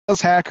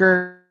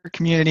Hacker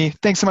community,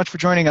 thanks so much for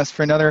joining us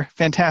for another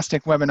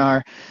fantastic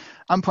webinar.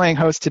 I'm playing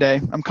host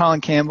today. I'm Colin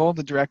Campbell,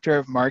 the Director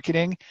of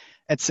Marketing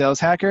at Sales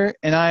Hacker,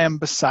 and I am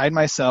beside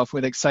myself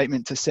with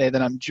excitement to say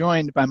that I'm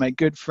joined by my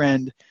good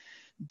friend,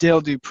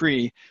 Dale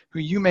Dupree, who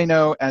you may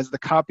know as the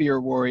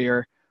Copier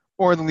Warrior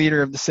or the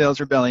leader of the Sales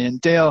Rebellion.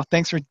 Dale,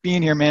 thanks for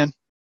being here, man.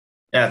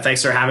 Yeah,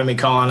 thanks for having me,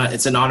 Colin.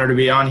 It's an honor to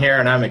be on here,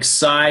 and I'm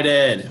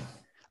excited.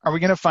 Are we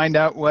going to find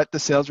out what the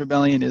Sales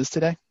Rebellion is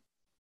today?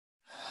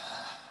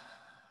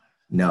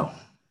 No,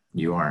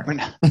 you aren't. You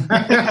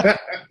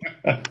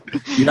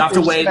have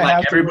to wait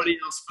like everybody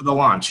else for the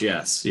launch.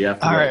 Yes, you have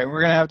to wait. All right, we're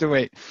going to have to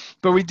wait.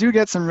 But we do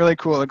get some really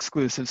cool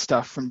exclusive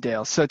stuff from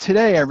Dale. So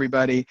today,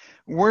 everybody,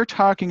 we're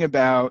talking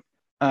about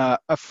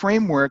a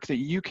framework that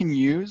you can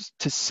use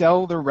to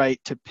sell the right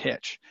to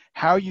pitch,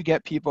 how you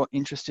get people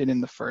interested in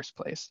the first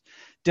place.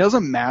 Dale's a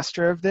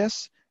master of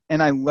this,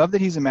 and I love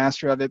that he's a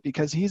master of it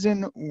because he's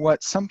in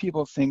what some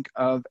people think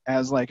of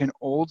as like an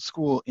old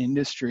school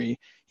industry.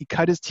 He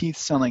cut his teeth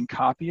selling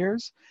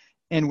copiers.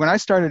 And when I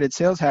started at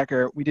Sales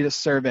Hacker, we did a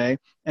survey,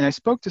 and I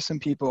spoke to some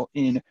people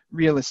in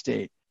real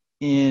estate,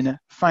 in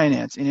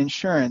finance, in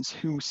insurance,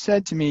 who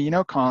said to me, you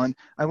know, Colin,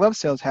 I love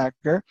Sales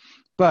Hacker,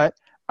 but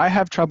I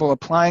have trouble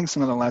applying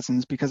some of the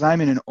lessons because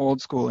I'm in an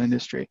old school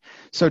industry.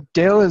 So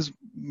Dale is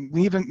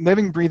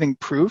living, breathing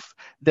proof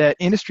that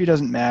industry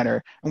doesn't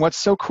matter. And what's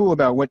so cool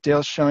about what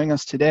Dale's showing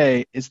us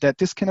today is that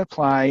this can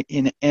apply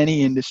in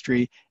any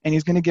industry. And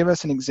he's going to give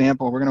us an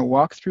example. We're going to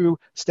walk through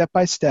step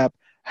by step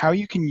how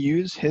you can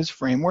use his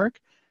framework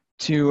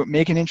to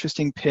make an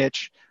interesting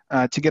pitch,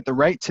 to get the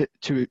right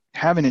to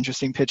have an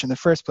interesting pitch in the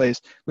first place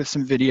with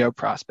some video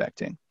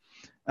prospecting.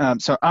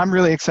 So I'm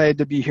really excited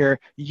to be here.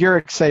 You're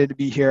excited to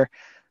be here.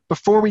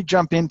 Before we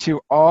jump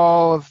into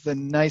all of the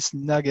nice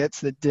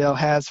nuggets that Dale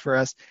has for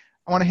us,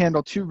 I want to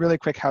handle two really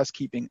quick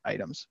housekeeping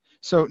items.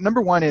 So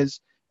number one is,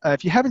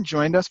 if you haven't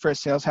joined us for a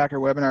Sales Hacker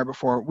webinar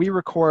before, we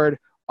record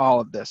all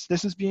of this.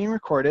 This is being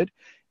recorded,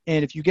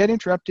 and if you get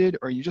interrupted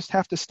or you just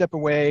have to step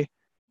away,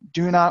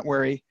 do not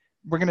worry.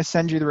 We're going to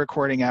send you the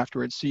recording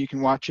afterwards so you can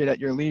watch it at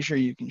your leisure,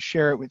 you can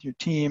share it with your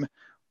team,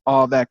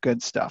 all that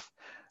good stuff.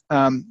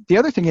 The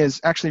other thing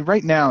is, actually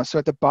right now, so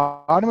at the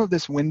bottom of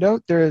this window,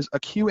 there is a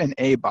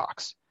Q&A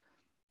box.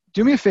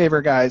 Do me a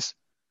favor, guys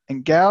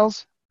and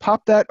gals,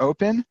 pop that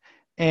open,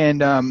 and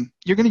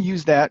you're going to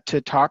use that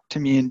to talk to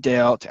me and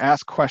Dale, to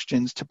ask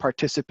questions, to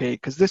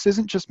participate, because this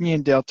isn't just me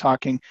and Dale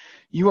talking.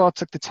 You all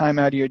took the time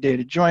out of your day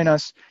to join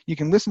us. You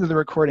can listen to the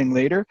recording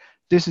later.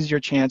 This is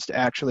your chance to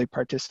actually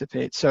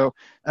participate. So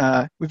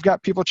we've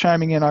got people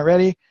chiming in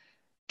already.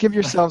 Give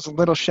yourselves a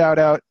little shout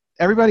out.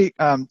 Everybody,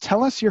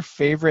 tell us your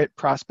favorite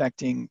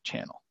prospecting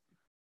channel.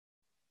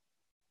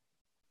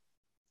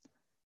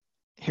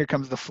 Here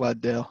comes the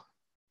flood, Dale.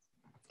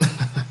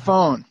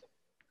 Phone.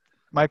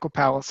 Michael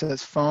Powell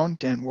says phone.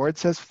 Dan Ward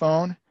says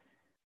phone.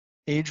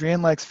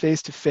 Adrian likes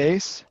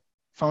face-to-face.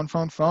 Phone,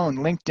 phone, phone.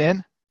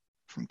 LinkedIn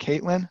from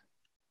Caitlin.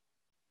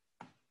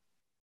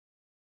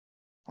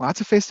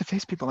 Lots of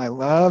face-to-face people. I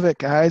love it,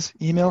 guys.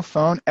 Email,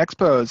 phone,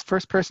 expos.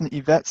 First person,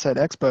 Yvette, said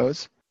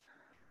expos.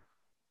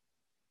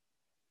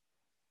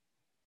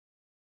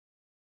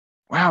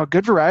 Wow,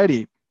 good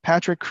variety.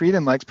 Patrick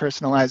Creedon likes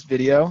personalized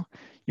video.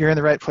 You're in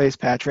the right place,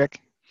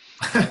 Patrick.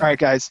 All right,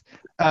 guys.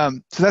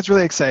 So that's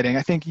really exciting.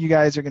 I think you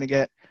guys are going to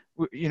get,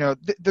 you know,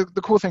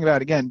 the cool thing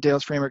about, again,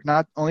 Dale's framework,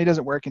 not only does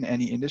it work in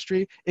any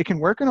industry, it can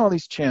work in all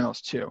these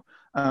channels too.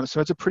 So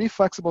it's a pretty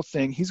flexible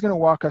thing. He's going to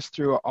walk us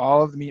through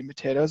all of the meat and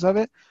potatoes of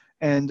it.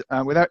 And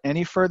without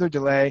any further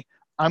delay,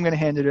 I'm going to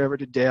hand it over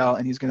to Dale,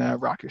 and he's going to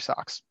rock your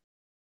socks.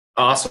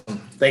 Awesome.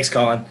 Thanks,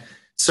 Colin.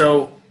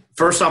 So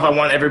first off, I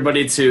want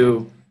everybody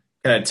to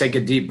kind of take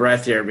a deep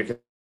breath here because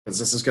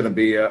this is going to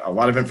be a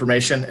lot of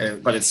information,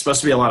 but it's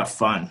supposed to be a lot of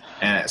fun.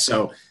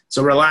 So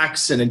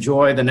relax and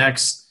enjoy the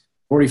next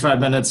 45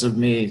 minutes of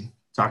me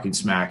talking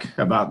smack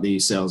about the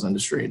sales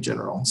industry in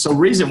general. So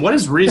what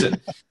is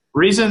R.E.A.S.O.N?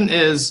 R.E.A.S.O.N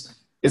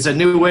is a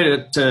new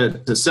way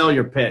to sell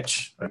your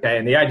pitch, okay?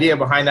 And the idea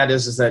behind that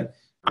is that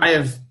I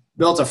have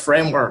built a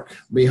framework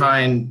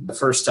behind the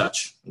first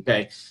touch,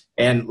 okay?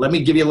 And let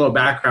me give you a little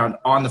background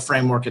on the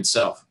framework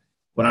itself.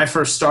 When I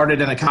first started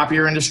in the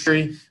copier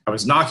industry, I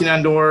was knocking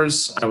on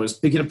doors, I was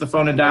picking up the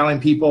phone and dialing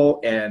people,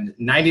 and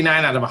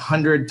 99 out of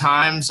 100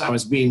 times I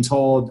was being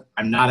told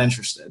I'm not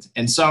interested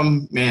in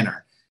some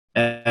manner.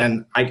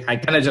 And I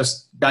kind of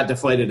just got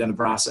deflated in the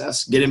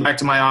process, getting back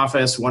to my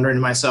office, wondering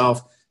to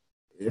myself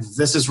if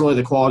this is really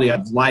the quality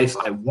of life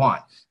I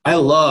want. I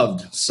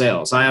loved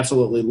sales. I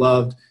absolutely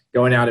loved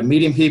going out and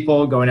meeting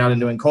people, going out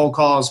and doing cold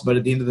calls, but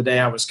at the end of the day,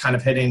 I was kind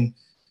of hitting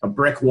a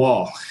brick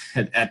wall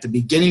at the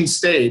beginning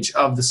stage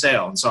of the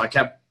sale. And so I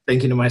kept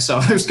thinking to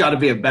myself, there's got to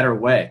be a better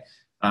way.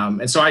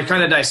 And so I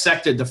kind of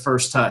dissected the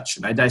first touch,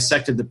 and I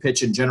dissected the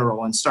pitch in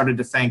general and started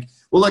to think,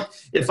 well, look,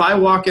 if I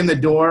walk in the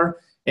door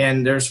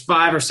and there's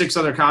 5 or 6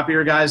 other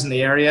copier guys in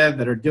the area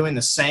that are doing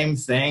the same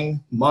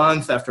thing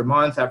month after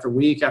month after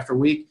week,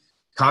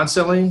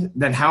 constantly,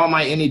 then how am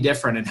I any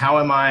different? And how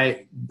am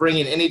I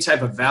bringing any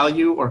type of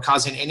value or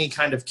causing any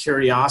kind of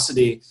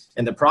curiosity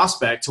in the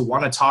prospect to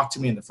want to talk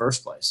to me in the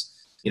first place?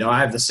 You know, I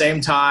have the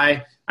same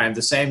tie, I have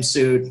the same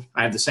suit,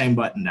 I have the same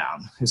button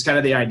down. It's kind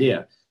of the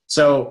idea.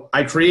 So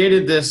I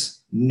created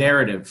this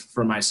narrative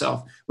for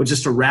myself, which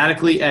is to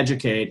radically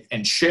educate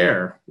and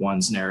share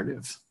one's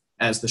narrative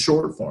as the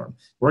short form.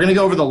 We're going to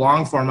go over the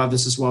long form of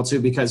this as well too,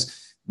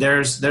 because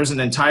there's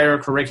an entire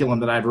curriculum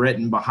that I've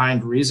written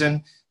behind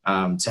R.E.A.S.O.N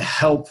to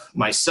help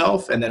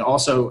myself, and then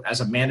also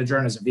as a manager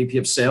and as a VP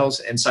of sales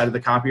inside of the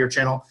Copier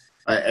channel.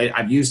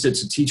 I've used it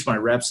to teach my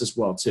reps as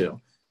well too.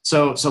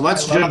 So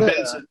let's jump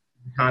into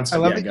the concept. I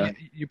love that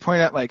you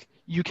point out, like,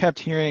 you kept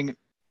hearing,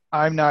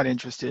 I'm not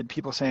interested,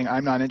 people saying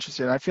I'm not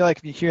interested. I feel like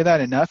if you hear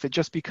that enough, it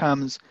just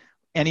becomes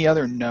any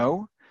other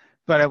no.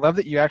 But I love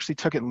that you actually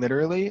took it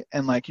literally,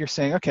 and like you're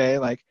saying, okay,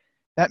 like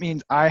that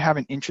means I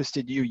haven't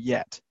interested you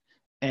yet.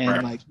 And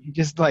right. Like you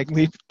just like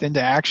leaped into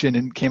action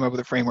and came up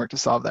with a framework to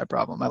solve that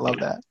problem. I love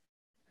that.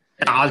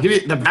 I'll give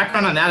you the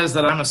background on that is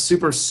that I'm a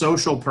super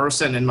social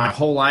person. In my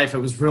whole life, it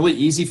was really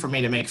easy for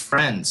me to make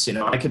friends. You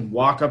know, I could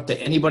walk up to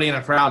anybody in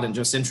a crowd and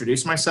just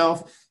introduce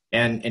myself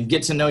and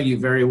get to know you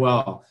very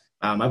well.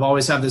 I've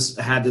always had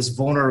this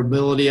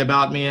vulnerability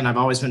about me, and I've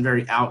always been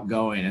very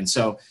outgoing. And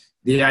so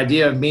the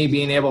idea of me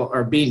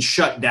being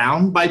shut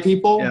down by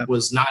people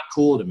was not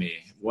cool to me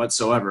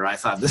whatsoever. I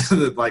thought, this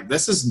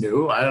is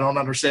new. I don't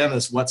understand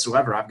this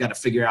whatsoever. I've got to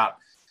figure out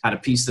how to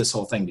piece this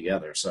whole thing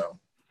together.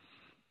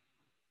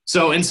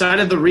 So inside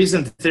of the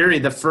R.E.A.S.O.N theory,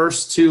 the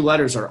first two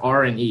letters are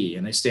R and E,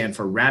 and they stand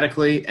for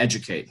radically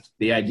educate.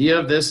 The idea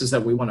of this is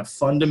that we want to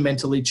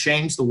fundamentally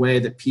change the way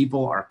that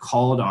people are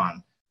called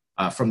on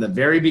from the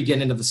very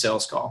beginning of the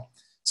sales call.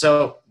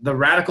 So the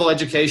radical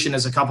education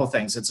is a couple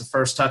things. It's a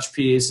first touch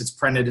piece. It's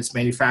printed. It's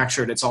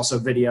manufactured. It's also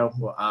video,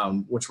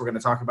 which we're going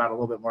to talk about a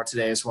little bit more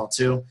today as well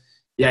too.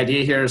 The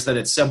idea here is that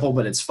it's simple,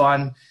 but it's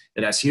fun.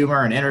 It has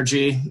humor and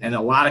energy and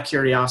a lot of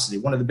curiosity.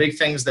 One of the big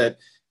things that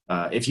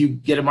if you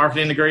get a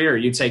marketing degree or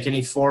you take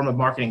any form of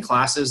marketing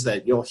classes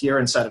that you'll hear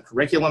inside of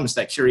curriculum is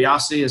that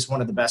curiosity is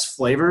one of the best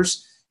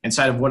flavors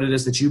inside of what it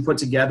is that you put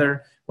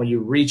together when you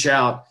reach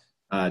out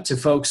to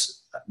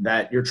folks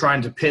that you're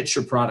trying to pitch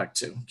your product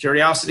to.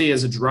 Curiosity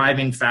is a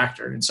driving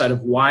factor inside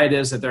of why it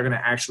is that they're going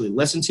to actually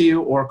listen to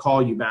you or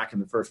call you back in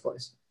the first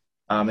place.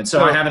 And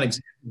so I have an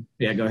example.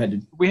 Yeah, go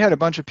ahead. We had a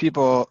bunch of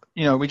people,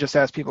 we just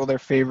asked people their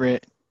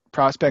favorite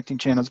prospecting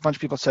channels. A bunch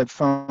of people said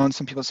phone.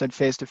 Some people said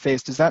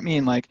face-to-face. Does that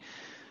mean like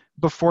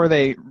before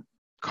they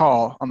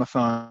call on the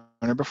phone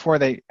or before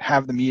they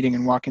have the meeting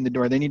and walk in the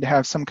door, they need to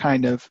have some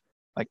kind of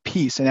like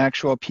an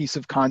actual piece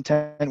of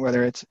content,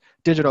 whether it's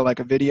digital, like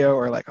a video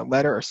or like a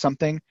letter or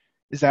something?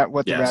 Is that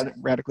what the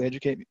radically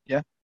educate?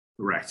 Yeah.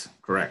 Correct.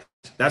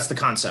 That's the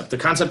concept. The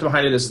concept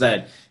behind it is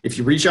that if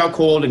you reach out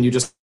cold and you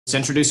just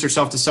introduce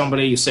yourself to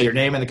somebody, you say your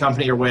name and the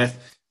company you're with,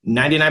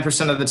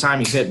 99% of the time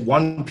you hit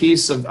one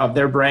piece of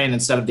their brain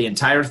instead of the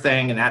entire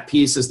thing, and that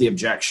piece is the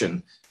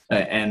objection.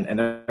 And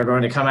they're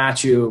going to come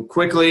at you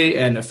quickly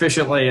and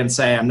efficiently and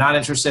say, I'm not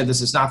interested. This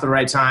is not the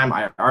right time.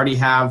 I already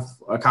have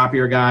a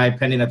copier guy,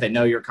 pending that they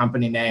know your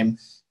company name,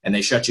 and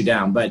they shut you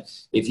down. But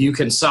if you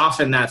can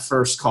soften that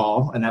first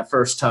call and that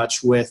first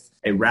touch with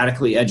a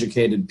radically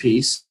educated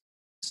piece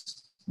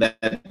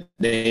that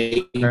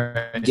they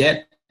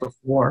get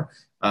before,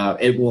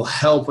 it will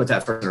help with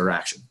that first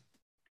interaction.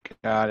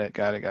 Got it.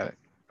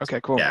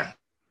 Okay, cool. Yeah.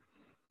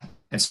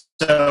 And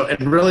so,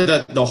 and really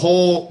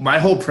my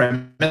whole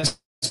premise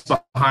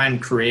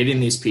behind creating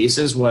these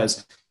pieces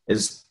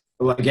is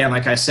again,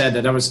 like I said,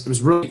 that it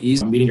was really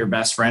easy meeting your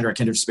best friend or a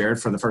kindred spirit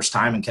for the first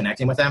time and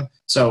connecting with them.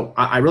 So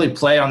I really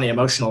play on the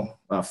emotional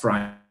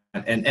front.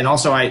 And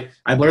also I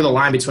blur the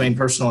line between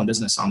personal and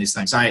business on these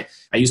things. I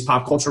use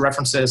pop culture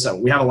references.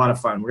 We have a lot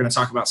of fun. We're going to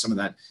talk about some of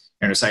that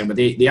in a second. But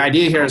the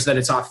idea here is that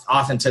it's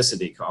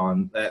authenticity,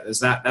 Colin.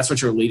 That's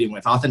what you're leading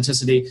with.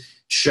 Authenticity,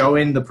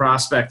 showing the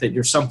prospect that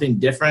you're something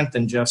different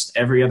than just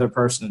every other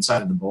person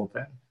inside of the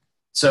bullpen.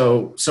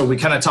 So we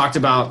kind of talked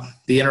about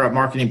the interrupt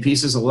marketing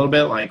pieces a little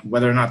bit, like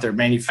whether or not they're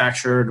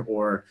manufactured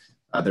or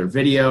they're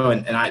video.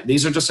 And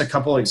these are just a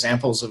couple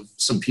examples of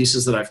some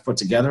pieces that I've put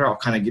together. I'll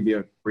kind of give you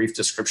a brief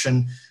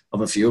description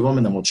of a few of them,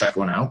 and then we'll check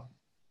one out.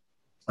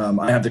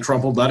 I have the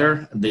crumpled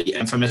letter, the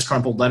infamous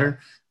crumpled letter,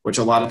 which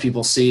a lot of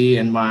people see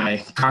in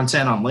my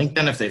content on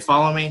LinkedIn if they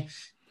follow me,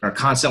 are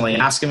constantly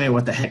asking me,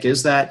 what the heck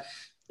is that?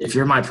 If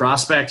you're my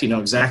prospect, you know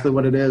exactly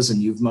what it is,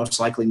 and you've most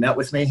likely met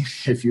with me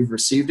if you've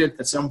received it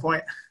at some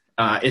point.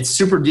 It's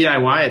super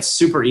DIY. It's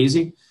super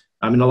easy.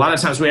 And a lot of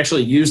times we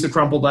actually use the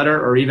crumpled letter,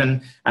 or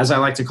even, as I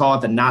like to call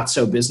it, the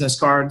not-so-business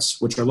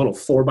cards, which are little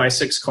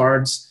 4x6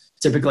 cards,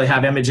 typically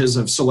have images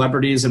of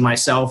celebrities and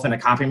myself and a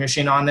copy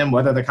machine on them.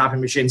 Whether the copy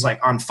machine's like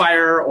on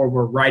fire or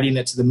we're riding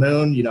it to the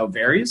moon,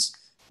 varies.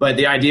 But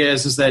the idea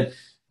is that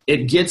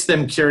it gets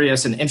them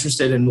curious and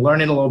interested in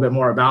learning a little bit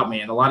more about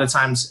me. And a lot of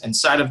times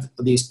inside of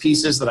these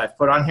pieces that I've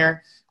put on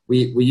here,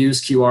 we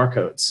use QR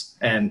codes.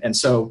 And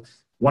so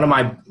one of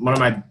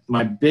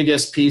my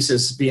biggest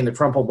pieces being the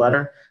crumpled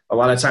letter, A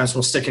lot of times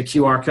we'll stick a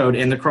QR code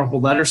in the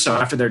crumpled letter. So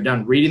after they're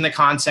done reading the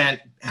content,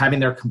 having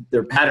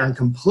their pattern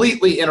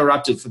completely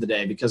interrupted for the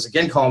day. Because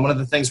again, Colin, one of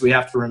the things we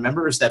have to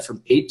remember is that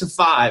from 8 to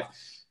 5,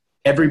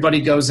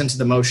 everybody goes into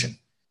the motion.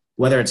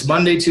 Whether it's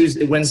Monday,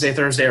 Tuesday, Wednesday,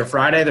 Thursday, or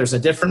Friday, there's a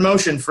different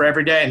motion for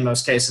every day in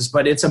most cases,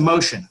 but it's a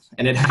motion.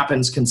 And it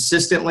happens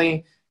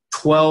consistently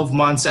 12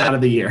 months out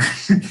of the year,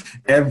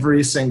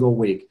 every single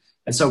week.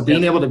 And so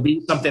being able to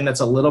be something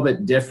that's a little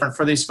bit different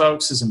for these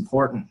folks is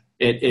important.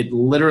 It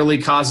literally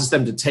causes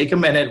them to take a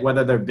minute,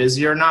 whether they're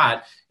busy or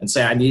not, and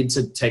say, I need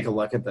to take a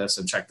look at this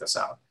and check this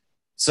out.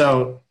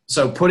 So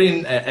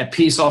putting a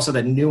piece also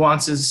that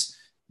nuances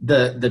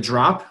the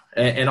drop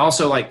and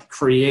also like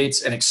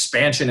creates an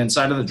expansion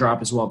inside of the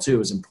drop as well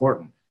too is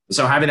important.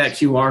 So having that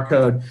QR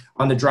code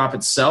on the drop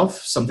itself,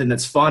 something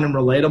that's fun and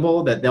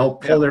relatable, that they'll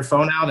pull their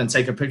phone out and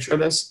take a picture of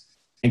this.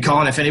 And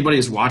Colin, if anybody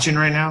is watching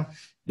right now,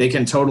 they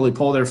can totally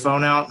pull their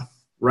phone out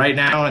right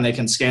now and they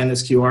can scan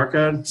this QR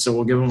code. So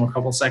we'll give them a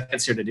couple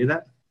seconds here to do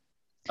that.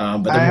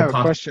 But then I have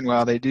a question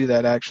while they do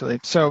that, actually.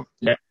 So,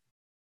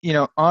 you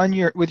know,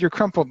 with your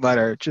crumpled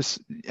letter,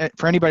 just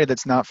for anybody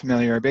that's not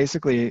familiar,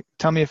 basically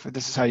tell me if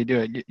this is how you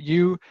do it.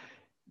 You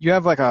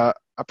have like a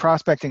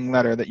prospecting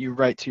letter that you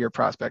write to your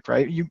prospect,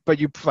 right? But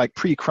you like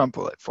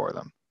pre-crumple it for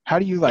them. How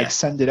do you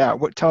send it out?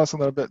 Tell us a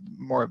little bit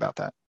more about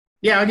that.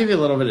 Yeah, I'll give you a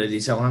little bit of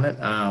detail on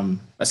it.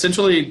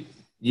 Essentially,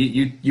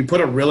 you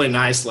put a really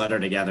nice letter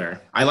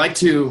together.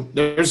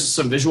 There's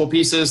some visual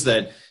pieces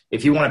that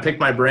if you want to pick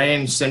my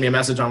brain, send me a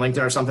message on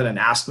LinkedIn or something and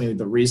ask me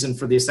the reason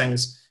for these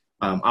things.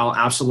 I'll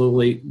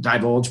absolutely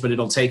divulge, but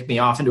it'll take me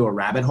off into a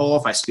rabbit hole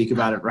if I speak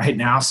about it right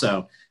now.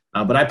 So,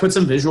 but I put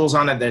some visuals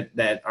on it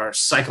that are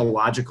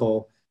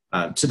psychological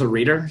to the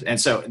reader. And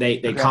so they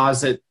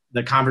cause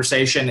the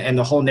conversation and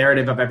the whole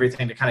narrative of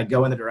everything to kind of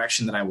go in the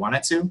direction that I want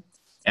it to.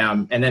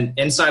 And then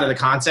inside of the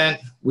content,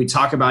 we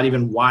talk about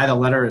even why the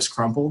letter is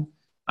crumpled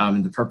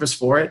and the purpose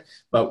for it.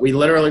 But we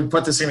literally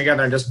put this thing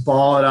together and just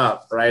ball it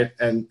up, right?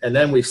 And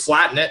then we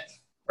flatten it,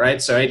 right?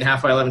 So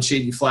 8.5 by 11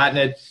 sheet, you flatten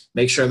it,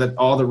 make sure that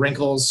all the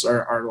wrinkles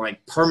are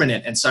like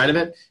permanent inside of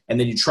it. And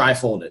then you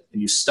tri-fold it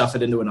and you stuff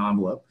it into an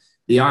envelope.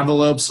 The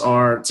envelopes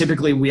are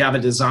typically, we have a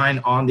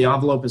design on the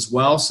envelope as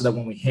well, so that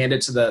when we hand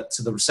it to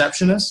the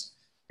receptionist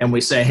and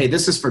we say, hey,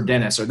 this is for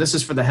Dennis, or this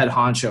is for the head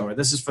honcho, or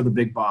this is for the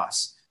big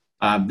boss,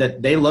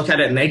 that they look at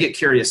it and they get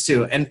curious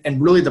too.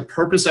 And really the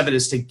purpose of it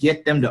is to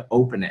get them to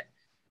open it,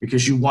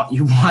 because you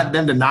want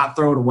them to not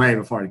throw it away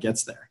before it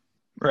gets there.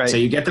 Right. So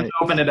you get them to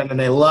open it and then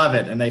they love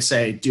it and they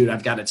say, dude,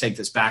 I've got to take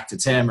this back to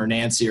Tim or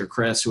Nancy or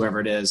Chris, whoever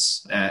it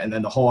is. And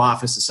then the whole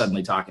office is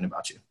suddenly talking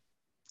about you.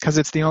 Because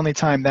it's the only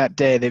time that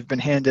day they've been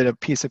handed a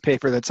piece of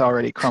paper that's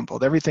already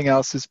crumpled. Everything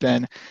else has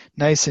been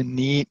nice and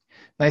neat,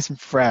 nice and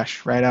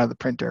fresh right out of the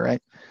printer,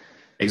 right?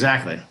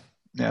 Exactly.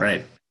 Yeah.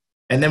 Right.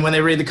 And then when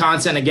they read the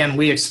content, again,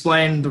 we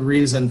explain the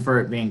reason for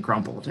it being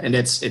crumpled. And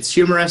it's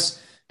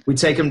humorous. We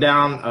take them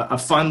down a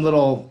fun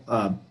little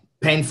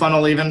pain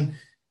funnel even,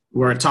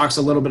 where it talks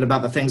a little bit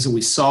about the things that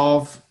we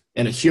solve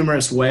in a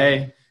humorous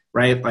way,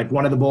 right? Like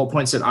one of the bullet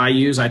points that I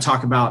use, I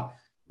talk about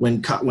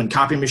when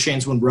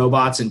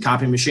robots and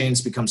copy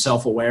machines become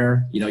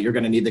self-aware, you're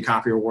going to need the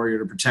Copier Warrior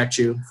to protect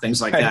you,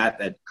 things like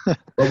that.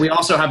 But we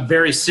also have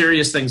very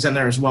serious things in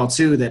there as well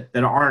too that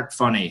aren't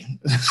funny,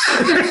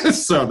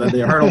 so that they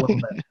hurt a little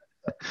bit.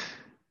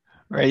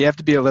 Right, you have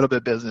to be a little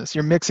bit business.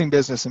 You're mixing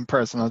business and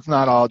personal. It's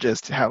not all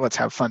just let's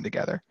have fun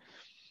together.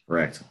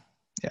 Right.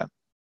 Yeah.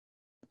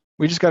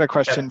 We just got a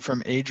question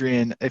from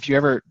Adrian. Do you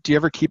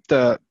ever keep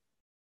the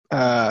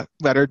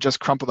letter just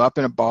crumpled up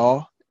in a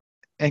ball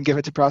and give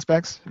it to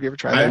prospects? Have you ever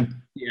tried that?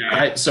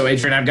 Yeah. So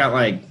Adrian,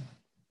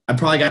 I've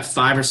probably got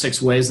 5 or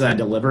 6 ways that I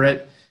deliver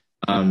it.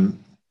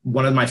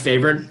 One of my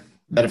favorite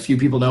that a few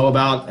people know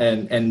about,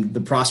 and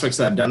the prospects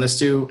that I've done this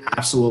to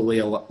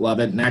absolutely love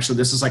it. And actually,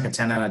 this is like a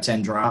 10 out of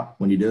 10 drop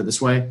when you do it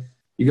this way.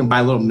 You can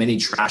buy little mini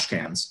trash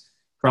cans.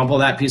 Crumple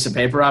that piece of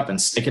paper up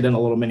and stick it in a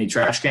little mini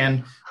trash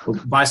can.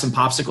 Buy some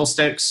popsicle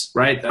sticks,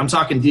 right? I'm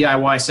talking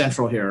DIY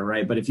central here,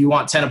 right? But if you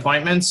want 10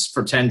 appointments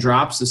for 10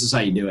 drops, this is how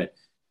you do it.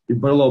 You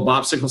put a little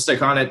popsicle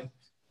stick on it,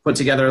 put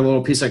together a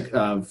little piece of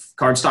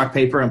cardstock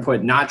paper and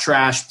put "not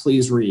trash,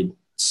 please read."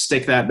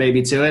 Stick that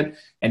baby to it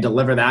and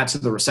deliver that to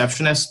the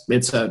receptionist.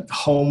 It's a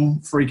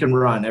home freaking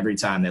run every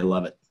time. They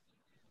love it.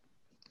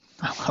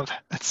 I love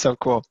that. That's so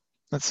cool.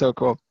 That's so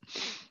cool.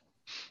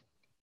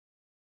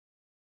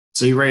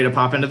 So you ready to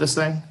pop into this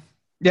thing?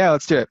 Yeah,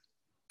 let's do it.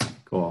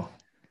 Cool.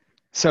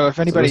 So if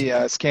anybody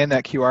scanned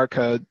that QR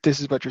code, this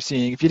is what you're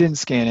seeing. If you didn't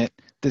scan it,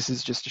 this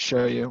is just to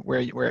show you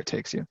where it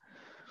takes you.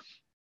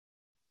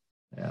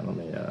 Yeah, let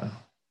me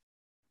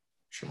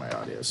sure my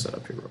audio is set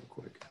up here real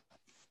quick.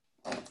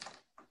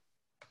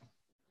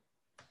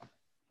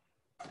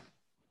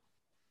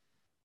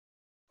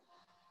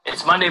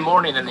 It's Monday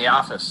morning in the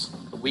office.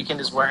 The weekend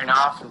is wearing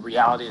off and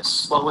reality is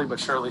slowly but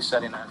surely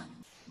setting in.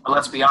 But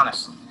let's be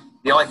honest,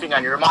 the only thing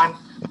on your mind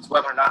is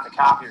whether or not the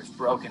copier is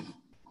broken.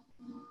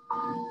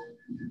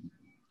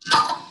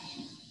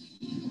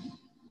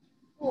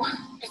 Oh,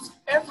 it's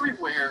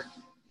everywhere.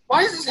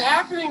 Why is this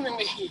happening to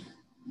me?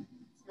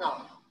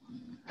 No.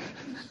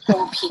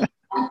 Control P.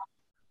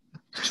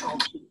 Control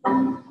P.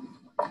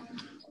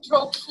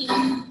 Control P.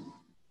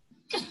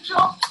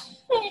 Control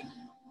P.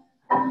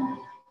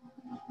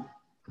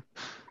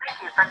 Thank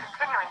you for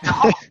continuing to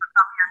hold for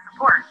Copier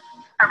support.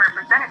 A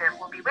representative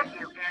will be with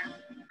you in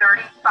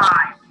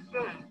 35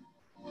 days.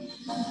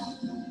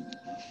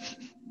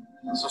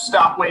 So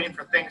stop waiting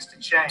for things to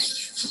change.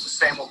 It's the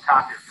same old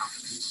copier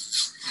company.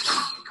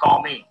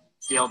 Call me,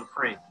 D.L.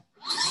 Dupree.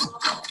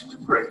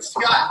 Great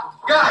Scott!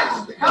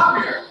 Guys, the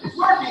copier is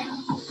working!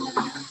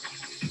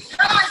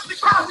 Guys, the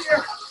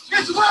copier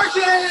is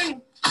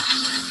working!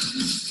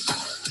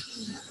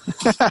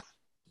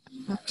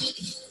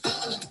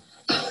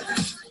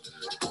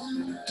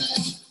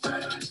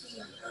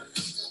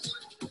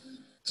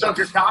 So if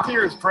your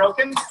copier is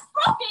broken,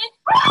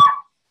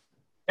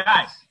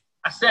 guys,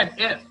 I said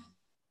if.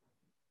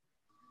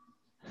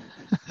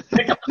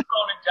 Pick up the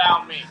phone and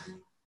dial me.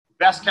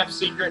 Best kept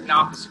secret in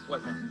office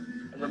equipment.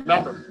 And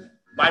remember,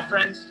 my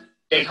friends,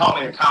 they call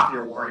me the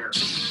Copier Warrior.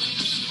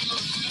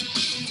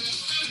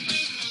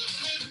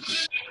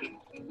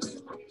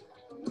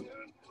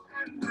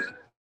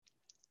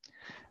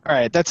 All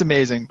right, that's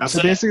amazing. That's so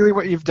it. basically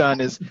what you've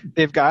done is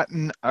they've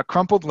gotten a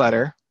crumpled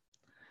letter.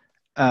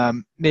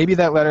 Maybe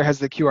that letter has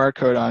the QR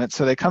code on it,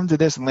 so they come to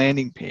this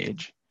landing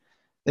page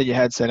that you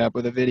had set up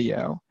with a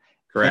video.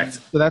 Correct.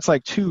 And so that's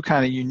like two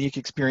kind of unique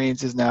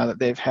experiences now that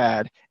they've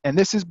had. And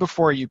this is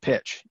before you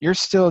pitch. You're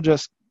still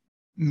just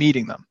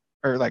meeting them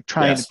or like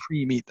trying to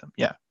pre-meet them.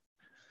 Yeah.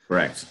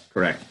 Correct.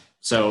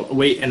 So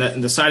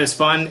and the site is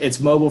fun. It's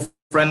mobile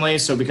friendly.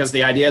 So because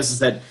the idea is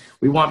that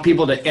we want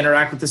people to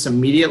interact with this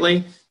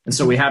immediately. And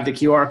so we have the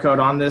QR code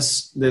on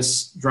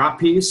this drop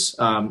piece.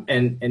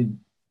 And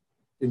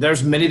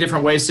there's many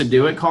different ways to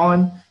do it,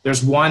 Colin.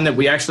 There's one that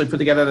we actually put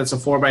together that's a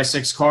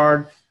 4x6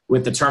 card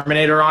with the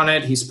Terminator on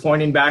it. He's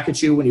pointing back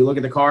at you when you look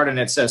at the card, and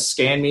it says,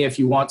 "Scan me if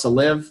you want to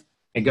live."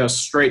 It goes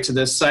straight to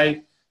this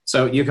site.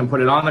 So you can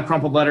put it on the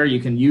crumpled letter. You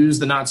can use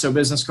the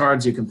not-so-business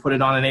cards. You can put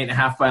it on an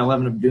 8.5 by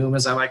 11 of doom,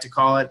 as I like to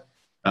call it.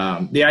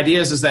 The idea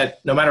is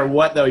that no matter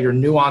what, though, you're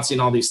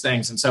nuancing all these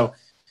things. And so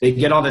they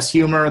get all this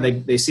humor.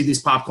 They see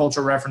these pop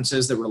culture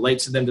references that relate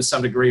to them to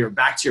some degree or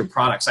back to your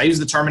products. I use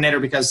the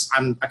Terminator because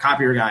I'm a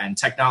copier guy, and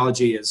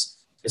technology is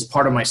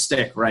part of my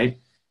stick, right?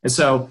 And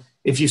so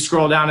if you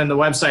scroll down in the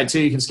website,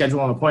 too, you can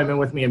schedule an appointment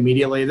with me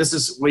immediately.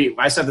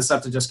 I set this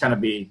up to just kind of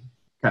be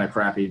kind of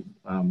crappy,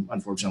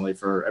 unfortunately,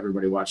 for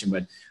everybody watching.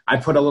 But I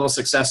put a little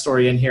success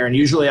story in here. And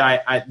usually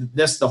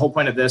the whole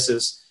point of this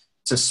is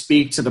to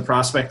speak to the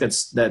prospect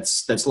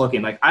that's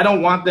looking. Like, I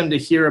don't want them to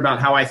hear about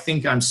how I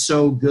think I'm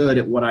so good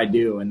at what I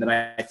do and that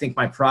I think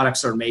my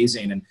products are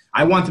amazing. And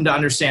I want them to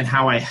understand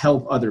how I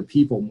help other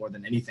people more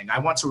than anything. I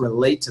want to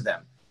relate to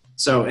them.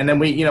 So, and then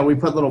we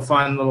put little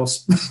fun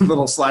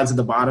little slides at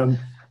the bottom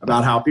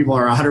about how people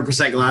are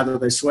 100% glad that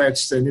they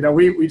switched. And,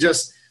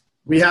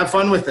 we have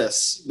fun with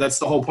this. That's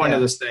the whole point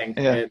of this thing.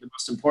 Yeah. The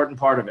most important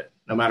part of it,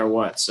 no matter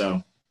what.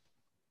 So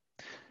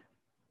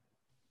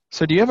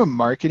do you have a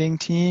marketing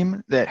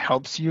team that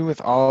helps you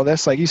with all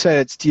this? Like you said,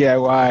 it's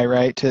DIY,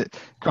 right? To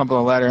crumple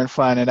a letter and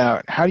flying it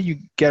out. How do you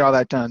get all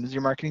that done? Does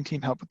your marketing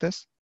team help with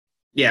this?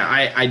 Yeah,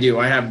 I do.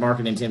 I have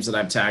marketing teams that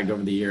I've tagged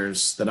over the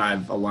years that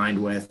I've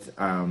aligned with,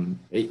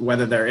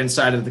 whether they're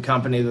inside of the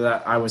company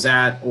that I was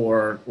at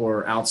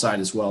or outside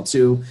as well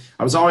too.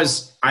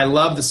 I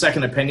love the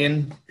second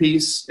opinion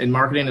piece in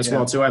marketing as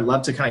well too. I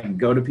love to kind of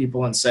go to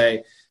people and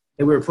say,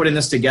 "Hey, we were putting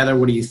this together.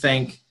 What do you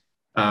think?"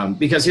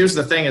 Because here's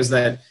the thing: is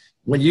that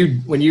when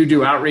you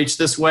do outreach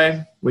this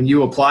way, when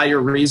you apply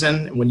your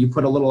reason, when you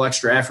put a little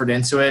extra effort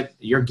into it,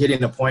 you're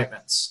getting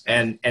appointments.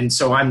 And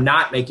so I'm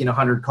not making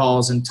 100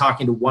 calls and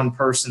talking to one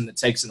person that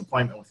takes an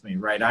appointment with me,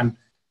 right? I'm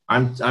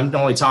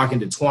only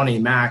talking to 20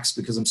 max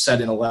because I'm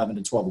setting 11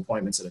 to 12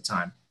 appointments at a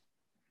time.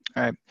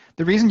 All right.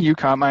 The reason you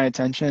caught my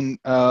attention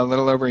a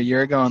little over a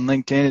year ago on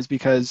LinkedIn is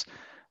because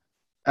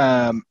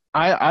I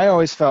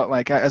always felt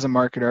like, as a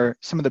marketer,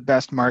 some of the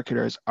best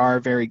marketers are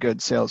very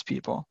good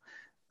salespeople.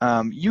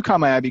 You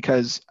caught my eye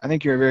because I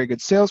think you're a very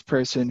good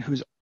salesperson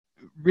who's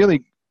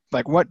really,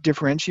 like, what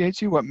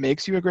differentiates you, what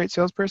makes you a great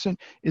salesperson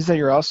is that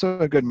you're also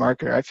a good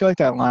marketer. I feel like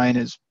that line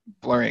is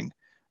blurring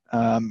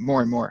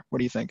more and more. What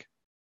do you think?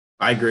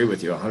 I agree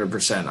with you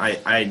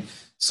 100%.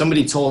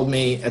 Somebody told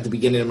me at the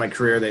beginning of my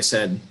career, they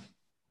said,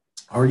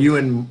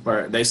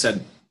 they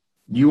said,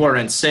 "You are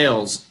in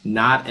sales,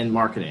 not in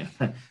marketing."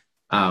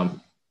 And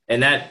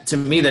that, to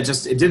me,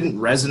 it didn't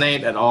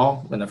resonate at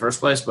all in the first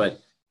place, but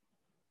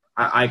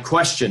I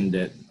questioned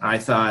it. I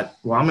thought,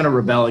 well, I'm going to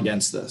rebel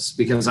against this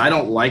because I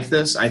don't like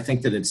this. I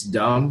think that it's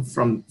dumb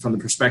from the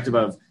perspective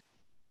of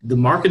the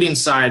marketing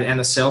side and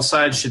the sales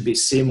side should be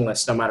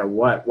seamless no matter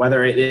what,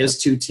 whether it is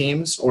two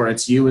teams or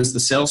it's you as the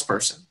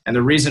salesperson. And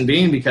the reason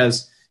being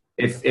because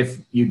if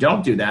you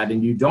don't do that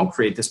and you don't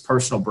create this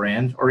personal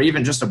brand or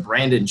even just a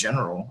brand in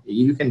general,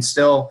 you can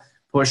still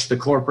push the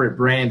corporate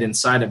brand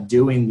inside of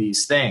doing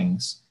these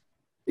things.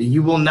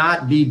 You will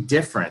not be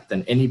different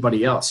than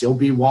anybody else. You'll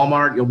be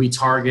Walmart, you'll be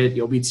Target,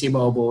 you'll be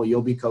T-Mobile,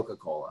 you'll be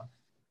Coca-Cola.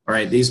 All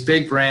right, these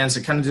big brands,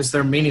 it kind of just,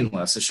 they're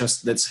meaningless. It's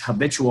just, it's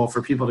habitual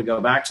for people to go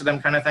back to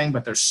them kind of thing.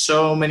 But there's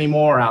so many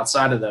more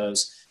outside of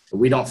those that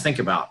we don't think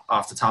about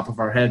off the top of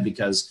our head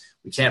because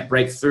we can't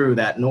break through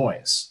that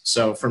noise.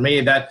 So for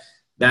me, that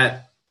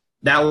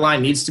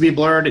line needs to be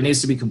blurred. It needs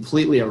to be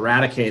completely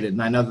eradicated.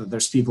 And I know that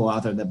there's people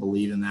out there that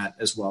believe in that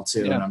as well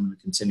too. Yeah. And I'm going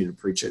to continue to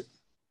preach it.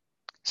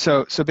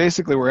 So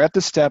basically we're at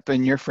the step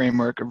in your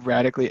framework of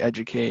radically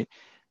educate.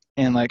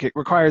 And like, it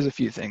requires a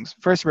few things.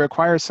 First, it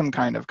requires some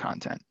kind of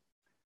content.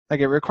 Like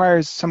it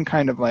requires some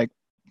kind of like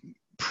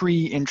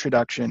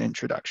pre-introduction.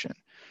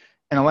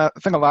 And I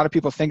think a lot of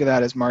people think of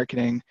that as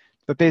marketing,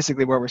 but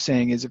basically what we're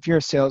saying is if you're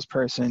a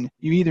salesperson,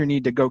 you either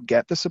need to go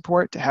get the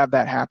support to have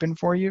that happen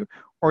for you,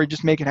 or you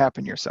just make it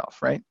happen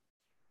yourself, right?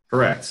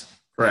 Correct.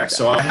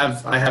 So I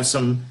have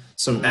some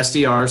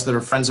SDRs that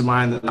are friends of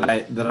mine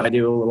that I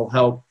do a little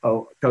help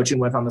coaching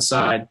with on the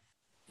side.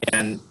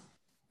 And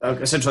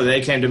essentially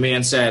they came to me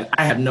and said,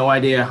 I have no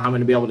idea how I'm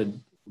going to be able to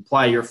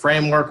apply your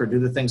framework or do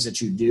the things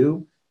that you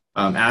do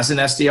as an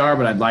SDR,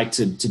 but I'd like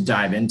to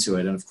dive into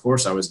it. And of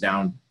course I was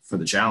down for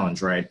the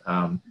challenge, right?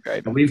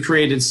 Right. And we've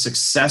created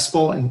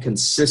successful and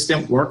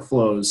consistent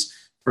workflows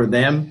for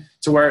them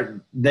to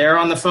where they're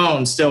on the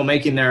phone still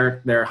making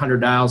their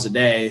 100 dials a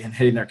day and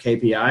hitting their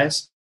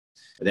KPIs.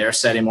 They're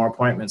setting more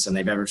appointments than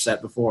they've ever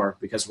set before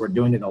because we're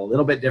doing it a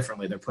little bit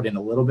differently. They're putting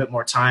a little bit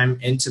more time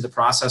into the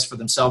process for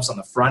themselves on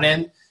the front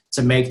end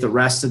to make the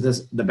rest of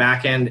the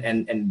back end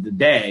and the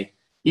day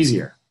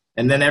easier.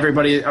 And then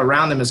everybody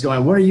around them is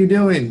going, what are you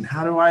doing?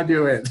 How do I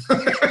do it?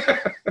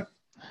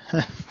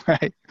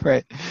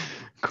 Right.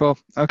 Cool.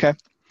 Okay.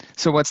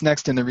 So what's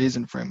next in the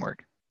R.E.A.S.O.N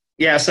framework?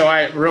 Yeah. So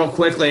real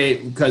quickly,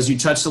 because you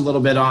touched a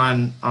little bit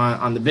on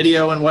the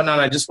video and whatnot,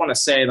 I just want to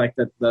say like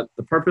the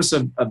purpose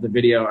of the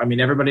video, I mean,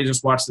 everybody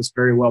just watched this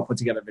very well put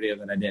together video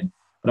that I did,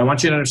 but I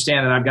want you to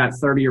understand that I've got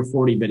 30 or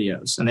 40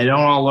 videos and they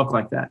don't all look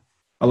like that.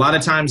 A lot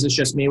of times it's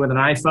just me with an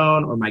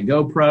iPhone or my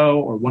GoPro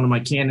or one of my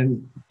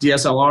Canon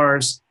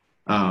DSLRs,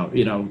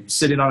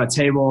 sitting on a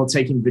table,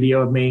 taking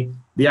video of me.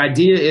 The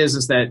idea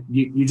is that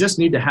you just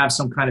need to have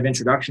some kind of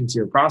introduction to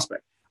your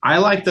prospect. I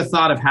like the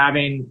thought of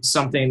having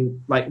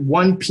something like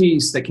one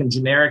piece that can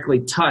generically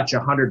touch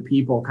 100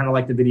 people, kind of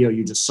like the video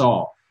you just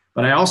saw.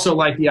 But I also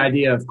like the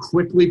idea of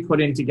quickly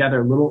putting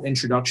together little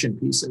introduction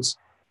pieces.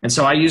 And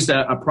so I used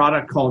a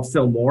product called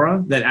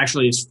Filmora that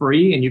actually is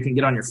free and you can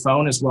get on your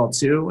phone as well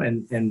too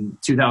in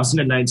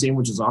 2019,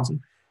 which is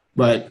awesome.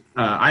 But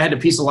I had to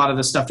piece a lot of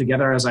this stuff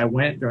together as I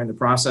went during the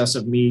process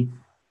of me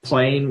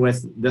playing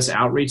with this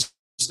outreach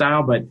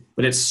style. But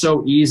it's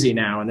so easy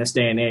now in this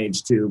day and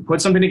age to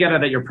put something together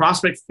that your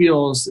prospect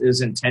feels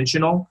is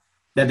intentional,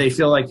 that they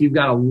feel like you've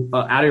got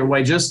out of your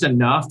way just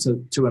enough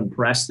to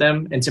impress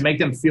them and to make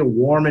them feel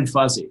warm and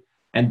fuzzy.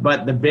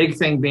 But the big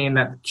thing being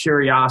that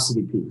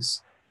curiosity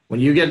piece. When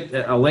you get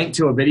a link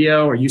to a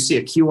video or you see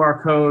a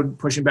QR code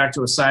pushing back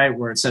to a site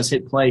where it says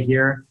hit play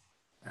here,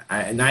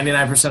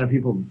 99% of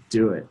people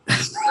do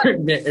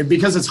it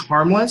because it's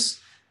harmless.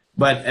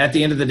 But at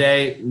the end of the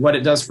day, what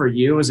it does for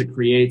you is it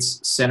creates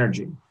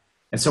synergy.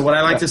 And so what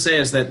I like to say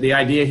is that the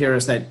idea here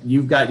is that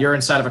you're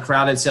inside of a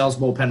crowded sales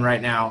bullpen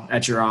right now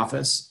at your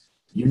office.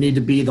 You need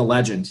to be the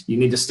legend. You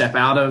need to step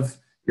out of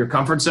your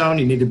comfort zone.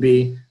 You need to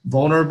be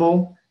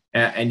vulnerable.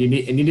 And you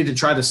need to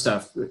try this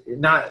stuff.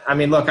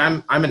 Look,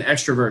 I'm an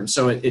extrovert, and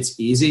so it's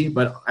easy.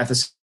 But at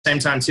the same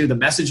time, too, the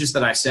messages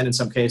that I send in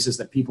some cases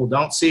that people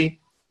don't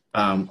see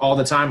all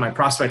the time, my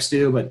prospects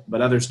do,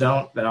 but others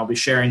don't. That I'll be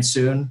sharing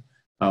soon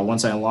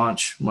once I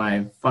launch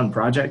my fun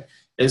project.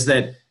 Is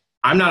that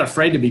I'm not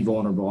afraid to be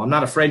vulnerable. I'm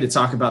not afraid to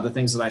talk about the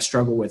things that I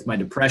struggle with, my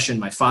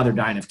depression, my father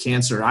dying of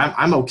cancer.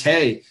 I'm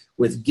okay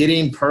with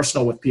getting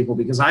personal with people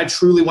because I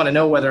truly want to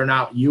know whether or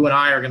not you and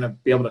I are going to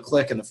be able to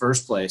click in the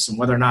first place and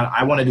whether or not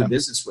I want to do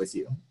business with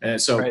you.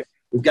 And so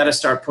we've got to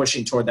start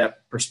pushing toward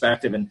that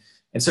perspective. And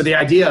so the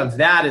idea of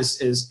that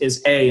is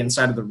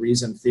inside of the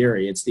R.E.A.S.O.N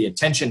theory. It's the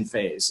attention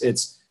phase.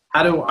 It's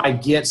how do I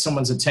get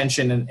someone's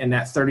attention in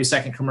that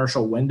 30-second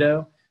commercial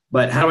window?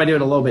 But how do I do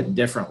it a little bit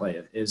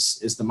differently is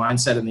the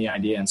mindset and the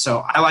idea. And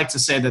so I like to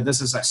say that this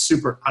is a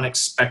super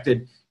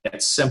unexpected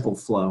yet simple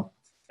flow.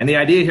 And the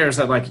idea here is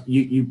that like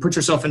you put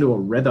yourself into a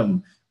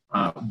rhythm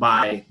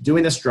by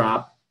doing this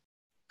drop,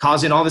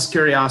 causing all this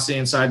curiosity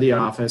inside the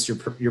office.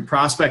 Your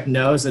prospect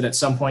knows that at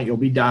some point you'll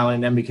be dialing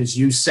them because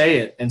you say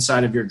it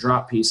inside of your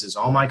drop pieces.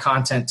 All my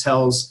content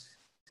tells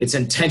it's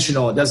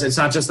intentional. It's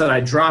not just that I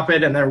drop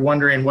it and they're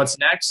wondering what's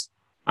next.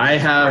 I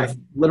have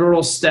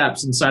literal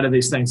steps inside of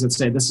these things that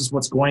say this is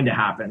what's going to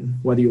happen,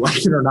 whether you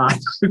like it or not.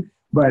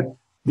 But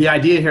the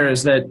idea here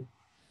is that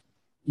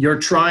you're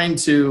trying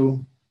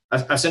to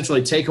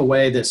essentially take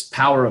away this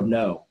power of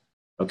no,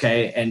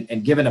 okay,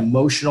 and give an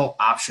emotional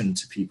option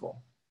to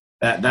people.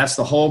 That's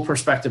the whole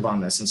perspective on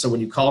this. And so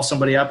when you call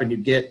somebody up and you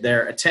get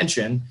their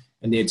attention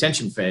in the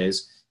attention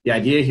phase, the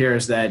idea here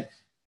is that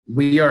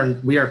we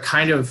are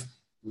kind of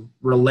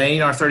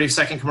relaying our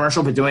 30-second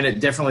commercial, but doing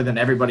it differently than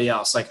everybody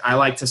else. Like I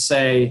like to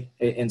say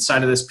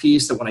inside of this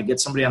piece that when I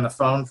get somebody on the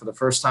phone for the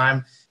first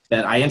time,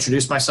 that I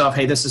introduce myself.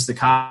 Hey, this is the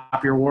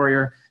Copier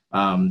Warrior,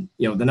 the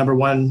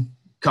 #1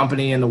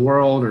 company in the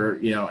world, or,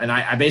 and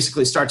I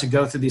basically start to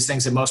go through these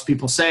things that most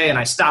people say, and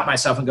I stop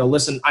myself and go,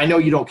 listen, I know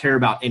you don't care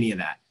about any of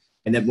that.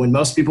 And that when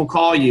most people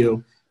call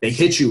you, they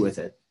hit you with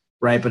it,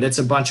 right? But it's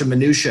a bunch of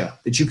minutia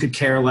that you could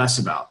care less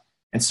about.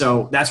 And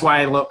so that's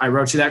why I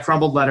wrote you that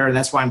crumbled letter. And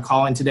that's why I'm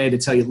calling today to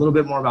tell you a little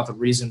bit more about the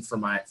reason for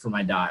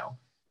my dial.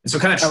 And so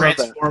kind of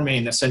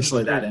transforming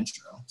essentially that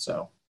intro.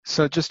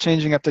 So just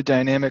changing up the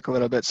dynamic a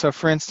little bit. So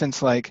for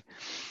instance, like,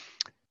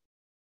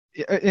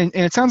 and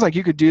it sounds like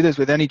you could do this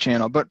with any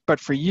channel, but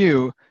for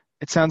you,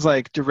 it sounds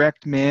like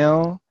direct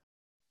mail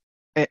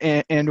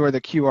and or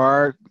the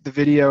QR, the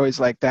video is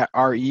like that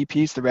RE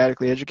piece, the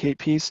radically educate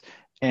piece.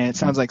 And it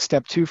sounds like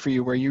step 2 for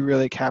you, where you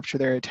really capture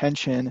their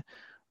attention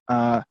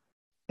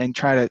and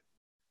try to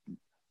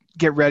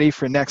get ready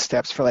for next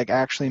steps for like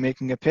actually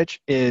making a pitch,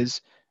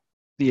 is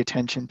the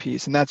attention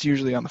piece. And that's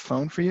usually on the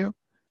phone for you.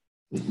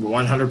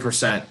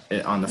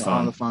 100% on the phone.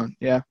 On the phone,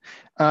 yeah.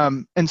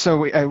 And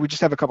so we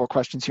just have a couple of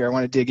questions here. I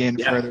want to dig in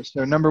further.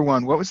 So number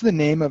 1, what was the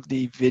name of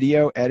the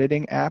video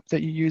editing app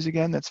that you use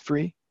again that's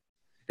free?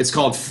 It's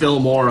called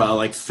Filmora,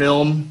 like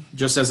film,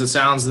 just as it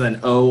sounds, and then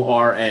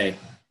O-R-A.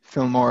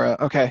 Filmora,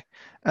 okay.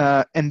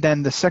 And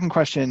then the second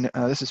question,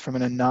 this is from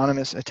an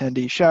anonymous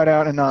attendee. Shout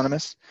out,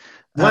 Anonymous.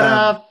 What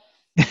up?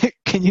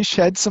 Can you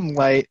shed some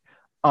light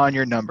on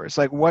your numbers?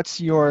 Like,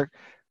 what's your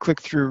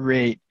click-through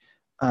rate,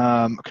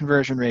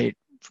 conversion rate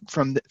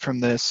from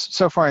this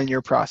so far in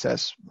your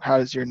process? How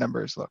does your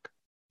numbers look?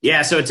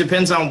 Yeah, so it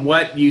depends on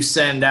what you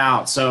send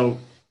out. So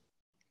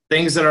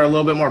things that are a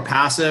little bit more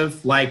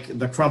passive, like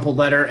the crumpled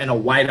letter in a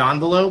white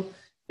envelope,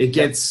 it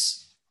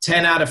gets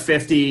 10 out of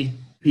 50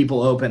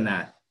 people open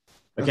that.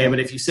 Okay, but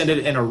if you send it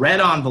in a red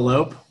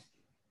envelope,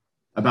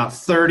 about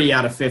 30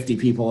 out of 50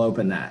 people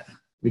open that,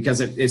 because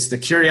it's the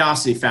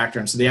curiosity factor.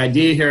 And so the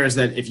idea here is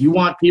that if you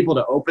want people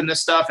to open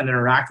this stuff and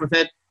interact with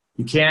it,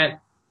 you can't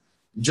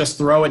just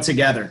throw it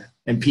together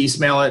and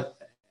piecemeal it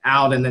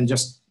out and then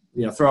just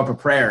throw up a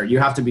prayer. You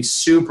have to be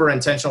super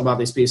intentional about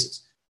these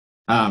pieces.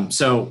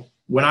 So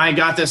when I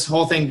got this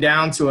whole thing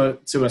down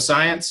to a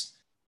science,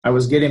 I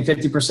was getting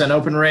 50%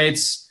 open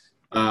rates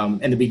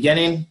in the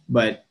beginning,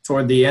 but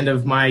toward the end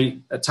of my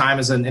time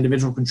as an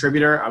individual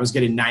contributor, I was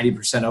getting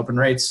 90% open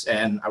rates,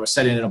 and I was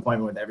setting an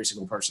appointment with every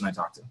single person I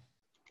talked to.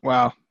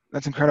 Wow,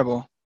 that's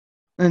incredible.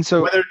 And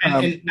so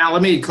and now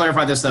let me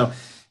clarify this though.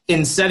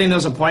 In setting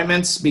those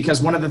appointments,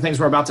 because one of the things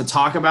we're about to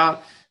talk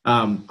about,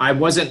 I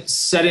wasn't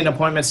setting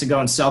appointments to go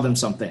and sell them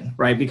something,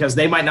 right? Because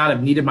they might not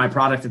have needed my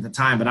product at the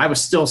time, but I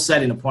was still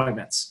setting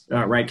appointments,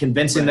 right?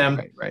 Convincing them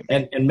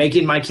and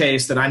making my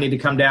case that I need to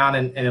come down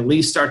and at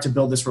least start to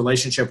build this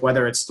relationship,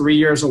 whether it's 3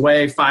 years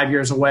away, 5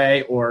 years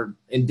away, or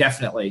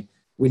indefinitely.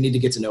 We need to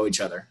get to know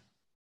each other.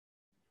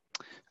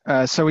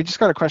 So we just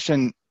got a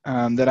question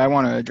that I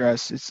want to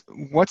address. It's,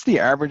 what's the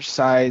average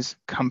size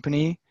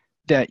company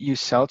that you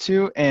sell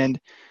to? And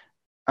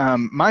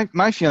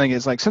my feeling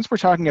is, like, since we're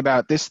talking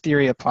about this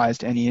theory applies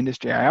to any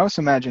industry, I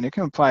also imagine it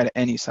can apply to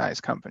any size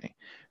company,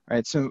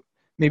 right? So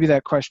maybe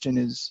that question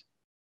is,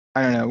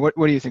 I don't know. What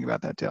do you think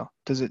about that, Dale?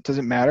 Does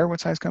it matter what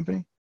size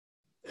company?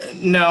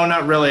 No,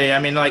 not really. I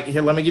mean, like,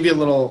 here, let me give you a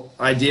little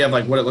idea of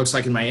like what it looks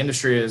like in my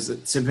industry. Is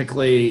that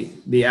typically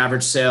the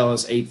average sale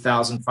is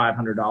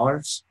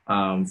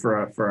 $8,500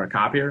 for a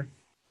copier,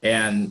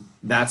 and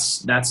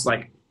that's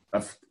like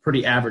a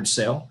pretty average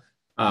sale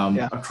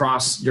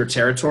across your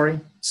territory.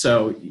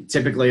 So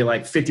typically,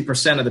 like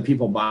 50% of the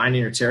people buying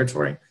in your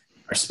territory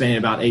are spending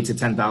about $8,000 to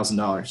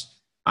 $10,000.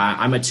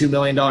 I'm a $2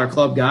 million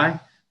club guy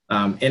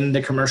in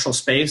the commercial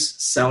space,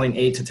 selling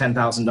 $8,000 to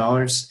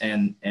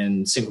 $10,000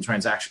 in single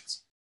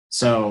transactions.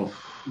 So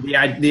the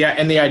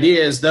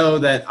idea is, though,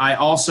 that I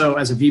also,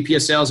 as a VP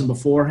of sales and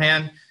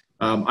beforehand,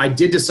 I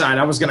did decide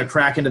I was going to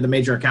crack into the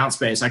major account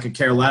space. I could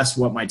care less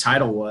what my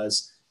title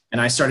was,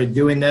 and I started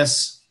doing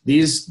this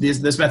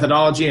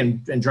methodology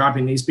and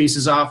dropping these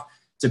pieces off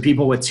to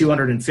people with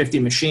 250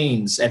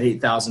 machines at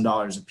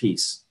 $8,000 a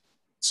piece.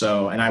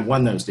 So, and I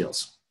won those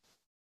deals.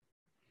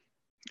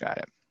 Got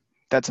it.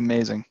 That's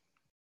amazing.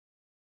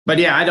 But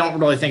yeah, I don't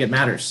really think it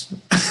matters.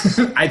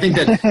 I think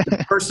that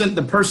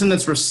the person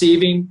that's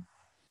receiving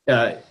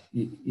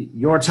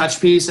your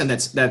touch piece and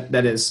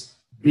that is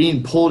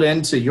being pulled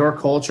into your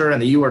culture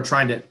and that you are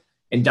trying to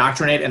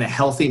indoctrinate in a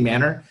healthy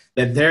manner,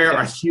 that they're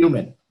a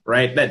human,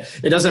 right? That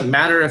it doesn't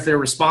matter if they're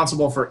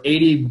responsible for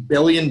 $80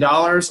 billion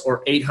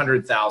or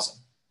 800,000.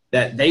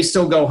 That they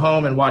still go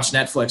home and watch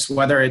Netflix,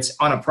 whether it's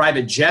on a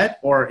private jet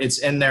or it's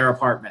in their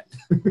apartment.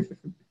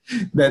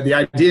 The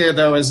idea,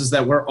 though, is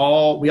that we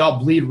all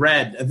bleed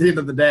red at the end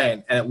of the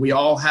day, and we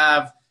all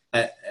have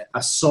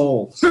a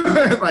soul,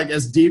 like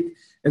as deep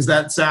as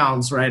that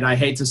sounds, right? I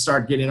hate to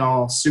start getting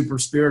all super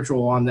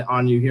spiritual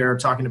on you here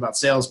talking about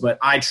sales, but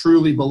I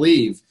truly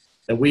believe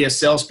that we as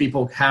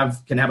salespeople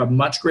can have a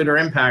much greater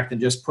impact than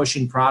just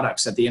pushing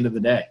products at the end of the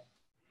day.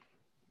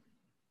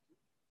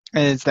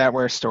 And is that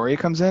where story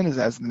comes in? Is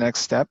that the next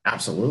step?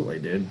 Absolutely,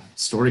 dude.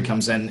 Story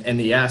comes in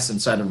the S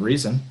inside of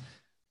reason.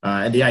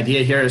 And the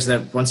idea here is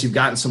that once you've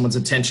gotten someone's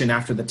attention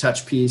after the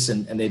touch piece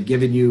and they've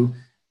given you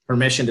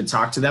permission to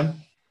talk to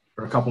them,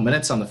 a couple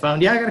minutes on the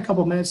phone? Yeah, I got a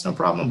couple minutes, no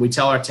problem. We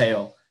tell our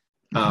tale.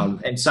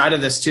 Inside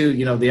of this too,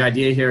 you know, the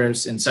idea here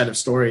is inside of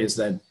story is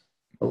that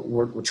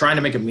we're trying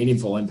to make a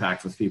meaningful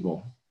impact with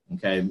people.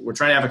 Okay. We're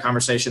trying to have a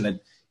conversation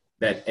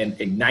that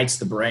ignites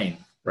the brain,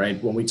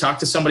 right? When we talk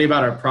to somebody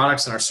about our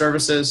products and our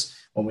services,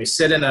 when we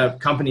sit in a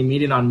company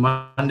meeting on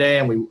Monday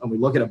and we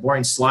look at a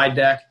boring slide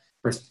deck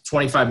for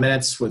 25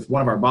 minutes with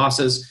one of our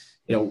bosses,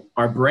 you know,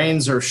 our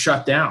brains are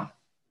shut down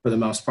for the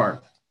most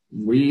part.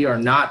 We're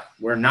not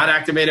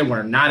activated.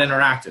 We're not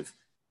interactive.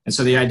 And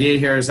so the idea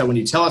here is that when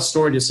you tell a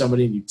story to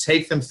somebody and you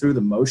take them through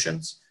the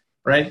motions,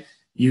 right,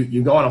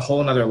 you go on a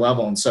whole nother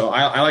level. And so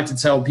I like to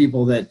tell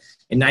people that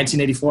in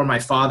 1984, my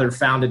father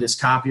founded his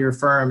copier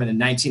firm. And in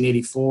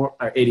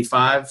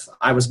 1985,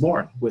 I was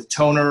born with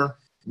toner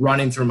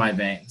running through my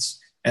veins.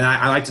 And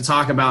I like to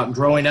talk about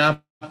growing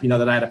up, you know,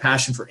 that I had a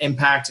passion for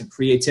impact and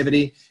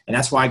creativity. And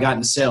that's why I got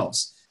into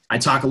sales. I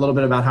talk a little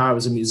bit about how I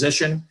was a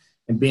musician,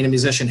 and being a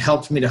musician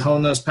helped me to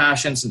hone those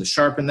passions and to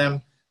sharpen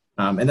them.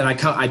 And then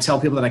I tell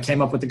people that I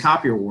came up with the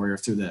Copier Warrior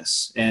through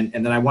this, and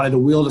that I wanted to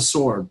wield a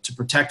sword to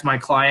protect my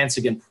clients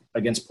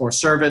against poor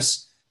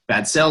service,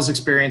 bad sales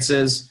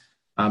experiences,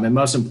 and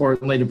most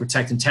importantly, to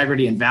protect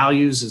integrity and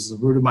values as the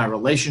root of my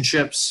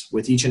relationships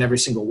with each and every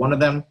single one of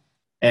them.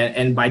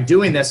 And by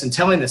doing this and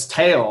telling this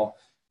tale,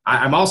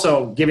 I'm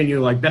also giving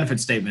you like benefit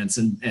statements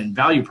and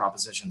value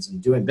propositions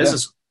and doing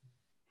business. Yeah.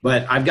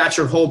 But I've got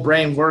your whole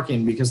brain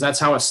working because that's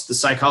how the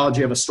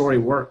psychology of a story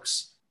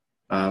works.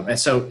 And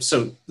so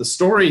the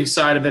story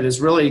side of it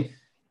is really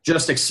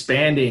just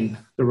expanding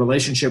the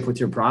relationship with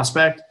your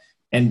prospect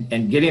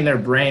and getting their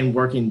brain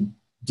working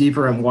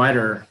deeper and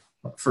wider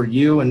for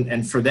you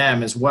and for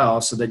them as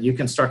well, so that you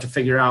can start to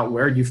figure out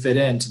where you fit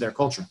into their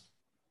culture.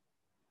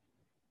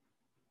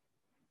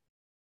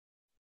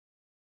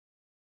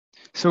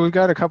 So we've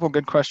got a couple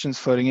good questions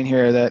floating in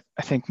here that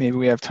I think maybe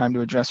we have time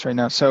to address right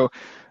now. So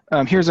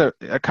here's a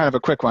kind of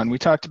a quick one. We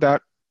talked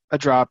about a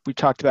drop. We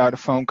talked about a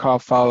phone call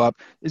follow-up.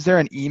 Is there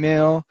an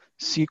email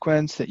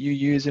sequence that you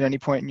use at any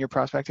point in your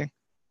prospecting?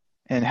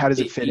 And how does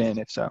it fit in,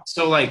 if so?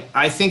 So like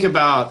I think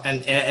about,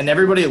 and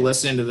everybody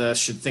listening to this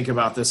should think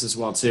about this as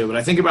well too, but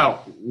I think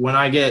about when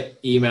I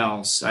get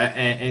emails,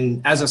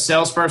 and as a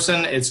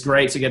salesperson, it's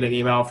great to get an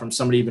email from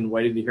somebody you've been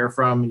waiting to hear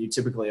from, and you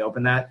typically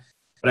open that.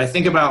 But I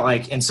think about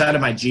like inside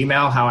of my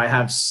Gmail, how I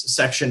have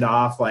sectioned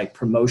off like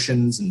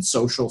promotions and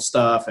social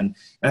stuff. And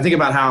I think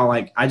about how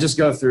like I just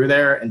go through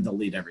there and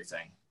delete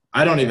everything.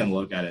 I don't even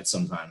look at it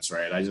sometimes,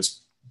 right? I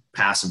just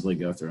passively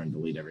go through and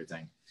delete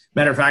everything.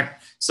 Matter of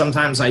fact,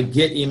 sometimes I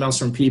get emails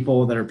from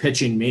people that are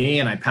pitching me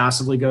and I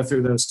passively go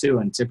through those too.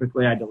 And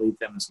typically I delete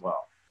them as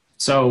well.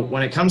 So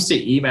when it comes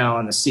to email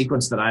and the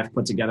sequence that I've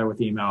put together with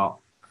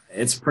email,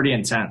 it's pretty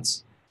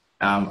intense.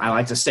 I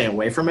like to stay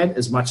away from it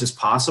as much as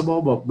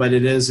possible, but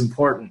it is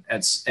important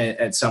at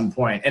some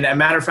point. And as a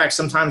matter of fact,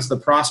 sometimes the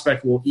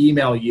prospect will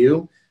email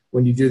you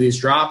when you do these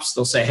drops.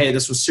 They'll say, hey,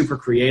 this was super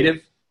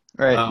creative.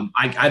 Right.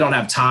 I don't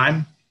have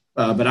time,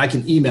 but I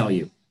can email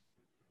you.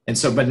 And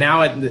so, but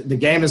now the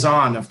game is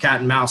on of cat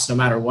and mouse, no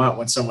matter what,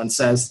 when someone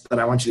says that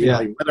I want you to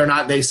email you, whether or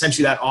not they sent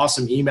you that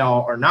awesome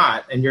email or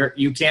not. And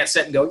you can't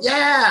sit and go,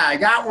 yeah, I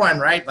got one,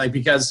 right? Like,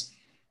 because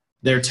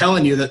they're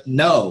telling you that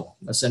no,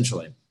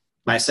 essentially,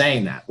 by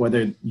saying that,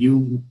 whether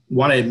you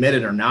want to admit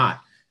it or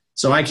not.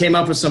 So I came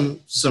up with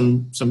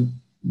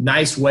some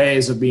nice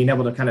ways of being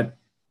able to kind of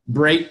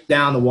break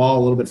down the wall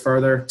a little bit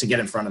further to get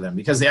in front of them.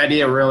 Because the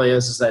idea really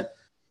is that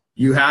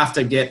you have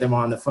to get them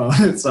on the phone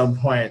at some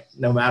point,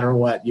 no matter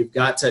what. You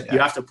have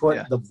to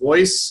put the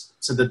voice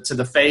to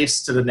the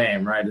face to the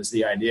name, right, is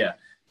the idea.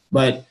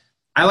 But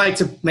I like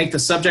to make the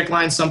subject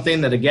line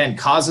something that, again,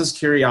 causes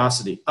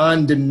curiosity,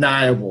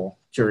 undeniable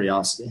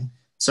curiosity.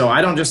 So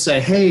I don't just say,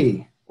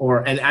 hey,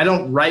 and I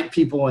don't write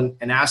people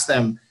and ask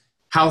them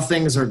how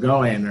things are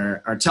going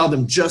or tell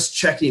them just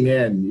checking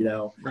in, you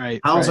know,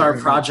 how's our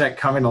project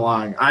coming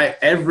along?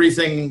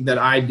 Everything that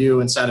I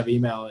do inside of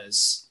email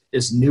is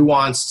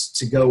nuanced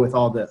to go with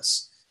all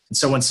this. And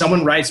so when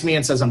someone writes me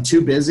and says, I'm too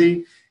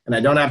busy and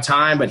I don't have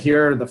time, but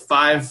here are the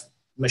 5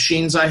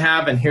 machines I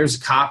have and here's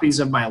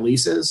copies of my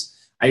leases,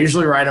 I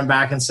usually write them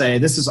back and say,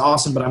 this is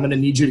awesome, but I'm going to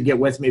need you to get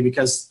with me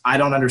because I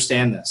don't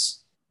understand this.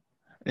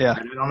 Yeah.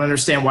 I don't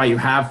understand why you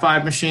have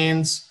 5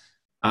 machines.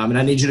 And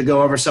I need you to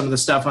go over some of the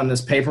stuff on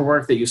this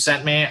paperwork that you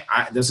sent me.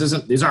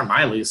 These aren't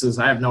my leases.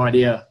 I have no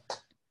idea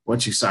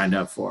what you signed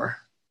up for.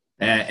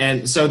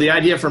 And so the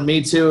idea for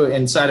me too,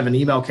 inside of an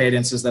email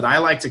cadence, is that I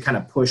like to kind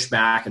of push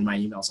back in my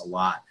emails a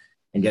lot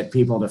and get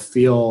people to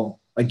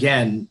feel,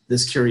 again,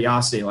 this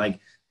curiosity,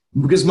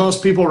 because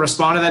most people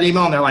respond to that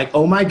email and they're like,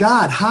 oh my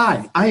God,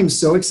 hi, I am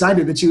so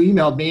excited that you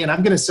emailed me and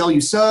I'm going to sell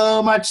you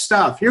so much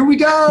stuff. Here we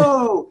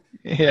go.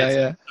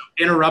 Yeah.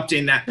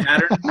 Interrupting that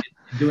pattern,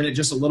 doing it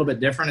just a little bit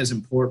different is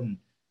important.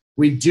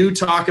 We do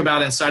talk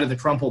about inside of the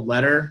crumpled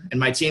letter, and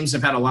my teams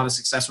have had a lot of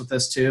success with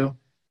this too.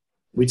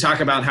 We talk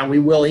about how we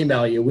will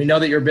email you. We know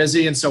that you're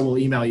busy, and so we'll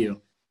email you.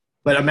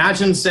 But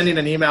imagine sending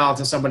an email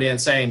to somebody and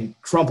saying,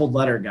 crumpled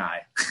letter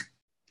guy,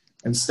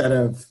 instead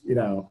of,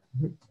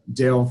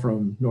 Dale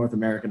from North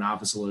American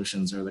Office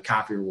Solutions or the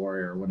Copier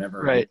Warrior or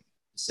whatever. Right.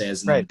 say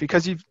his Right, name.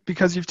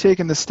 because you've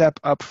taken the step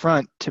up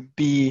front to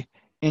be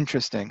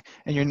interesting,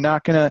 and you're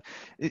not gonna,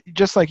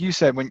 just like you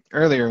said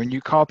earlier when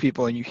you call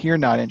people and you hear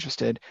not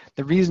interested,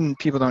 the reason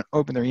people don't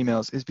open their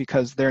emails is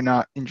because they're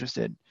not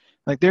interested.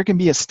 Like there can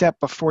be a step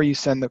before you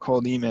send the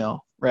cold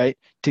email, right,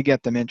 to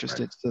get them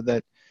interested,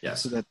 Right.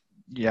 so that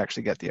you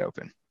actually get the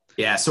open.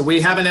 Yeah, so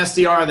we have an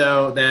SDR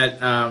though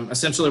that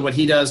essentially what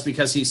he does,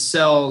 because he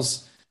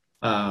sells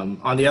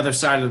on the other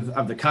side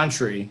of the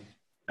country.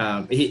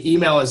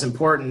 Email is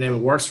important and it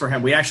works for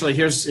him. We actually,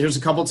 here's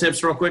a couple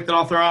tips real quick that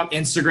I'll throw out.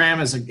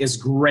 Instagram is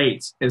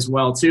great as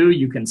well too.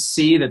 You can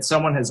see that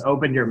someone has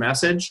opened your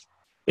message.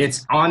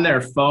 It's on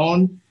their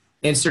phone.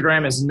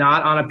 Instagram is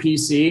not on a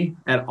PC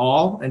at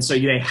all. And so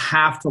they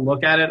have to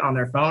look at it on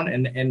their phone,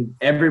 and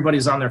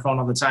everybody's on their phone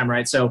all the time,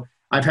 right? So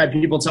I've had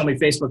people tell me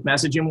Facebook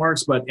messaging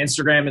works, but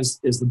Instagram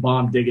is the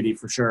bomb diggity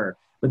for sure.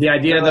 But the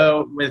idea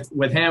though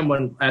with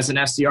him, as an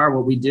SDR,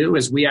 what we do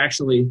is we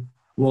actually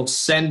will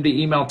send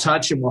the email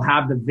touch and we'll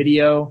have the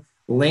video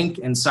link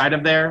inside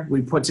of there.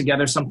 We put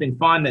together something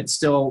fun that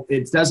still,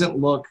 it doesn't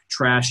look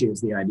trashy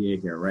is the idea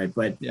here, right?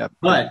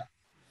 But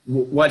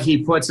what he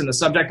puts in the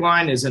subject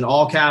line is in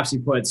all caps, he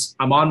puts,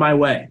 "I'm on my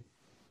way."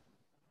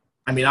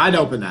 I mean, I'd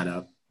open that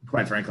up,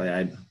 quite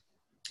frankly.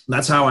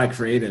 That's how I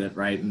created it,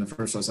 right? In the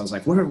first place, I was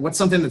like, what's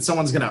something that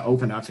someone's going to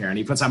open up here? And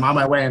he puts, "I'm on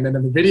my way." And then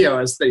in the video,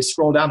 as they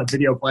scroll down, the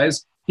video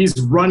plays, he's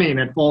running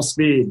at full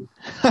speed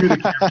to the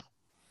camera.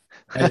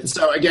 And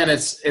so again,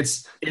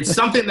 it's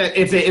something that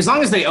as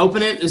long as they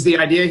open it is the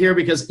idea here,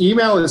 because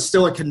email is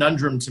still a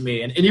conundrum to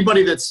me. And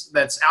anybody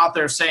that's out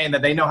there saying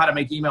that they know how to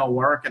make email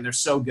work and they're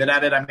so good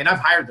at it, I mean, I've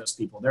hired those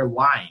people. They're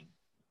lying.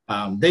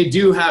 They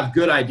do have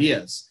good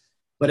ideas,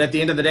 but at the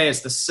end of the day,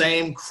 it's the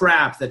same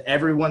crap that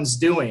everyone's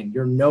doing.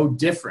 You're no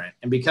different.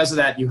 And because of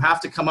that, you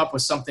have to come up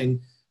with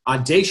something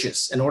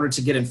audacious in order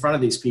to get in front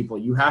of these people.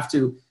 You have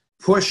to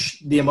push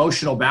the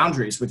emotional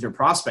boundaries with your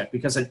prospect,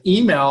 because an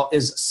email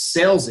is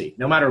salesy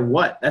no matter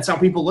what. That's how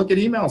people look at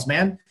emails,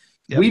 man.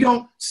 Yep. We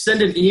don't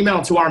send an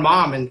email to our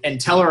mom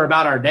and tell her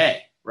about our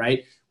day,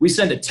 right? We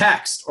send a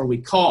text or we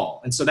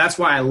call. And so that's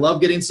why I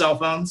love getting cell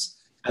phones.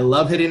 I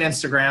love hitting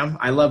Instagram.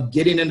 I love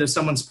getting into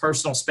someone's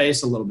personal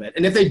space a little bit.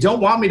 And if they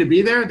don't want me to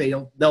be there,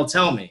 they'll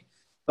tell me.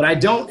 But I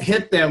don't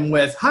hit them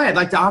with, "Hi, I'd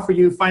like to offer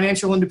you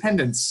financial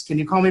independence. Can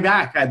you call me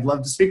back? I'd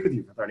love to speak with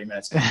you for 30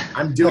 minutes.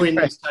 I'm doing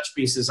these touch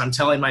pieces. I'm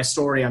telling my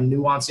story. I'm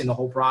nuancing the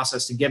whole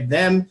process to give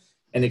them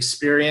an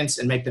experience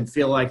and make them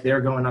feel like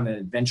they're going on an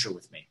adventure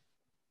with me.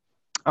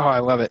 Oh, I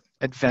love it.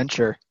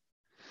 Adventure.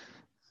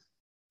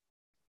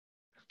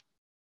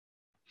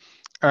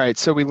 All right.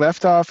 So we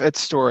left off at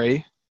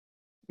story.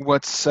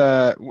 What's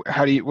the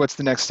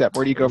next step?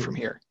 Where do you go from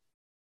here?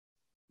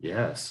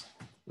 Yes,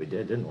 we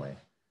did, didn't we?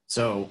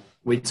 So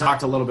we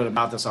talked a little bit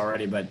about this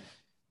already, but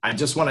I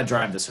just want to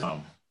drive this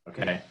home,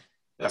 okay?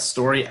 A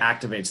story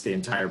activates the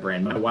entire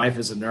brain. My wife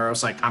is a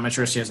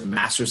neuropsychometrist. She has a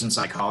master's in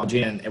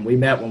psychology, and we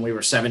met when we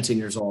were 17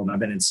 years old, and I've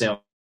been in sales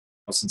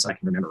since I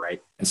can remember,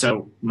 right? And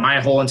so my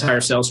whole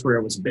entire sales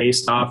career was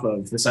based off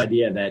of this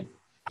idea that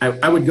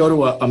I would go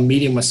to a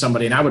meeting with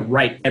somebody, and I would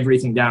write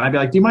everything down. I'd be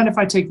like, "Do you mind if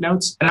I take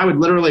notes?" And I would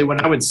literally,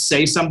 when I would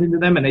say something to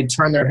them and they'd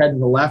turn their head to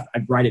the left,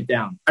 I'd write it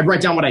down. I'd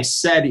write down what I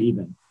said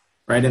even.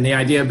 Right. And the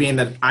idea being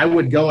that I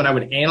would go and I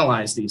would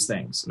analyze these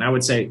things, and I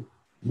would say,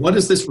 what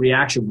is this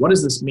reaction? What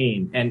does this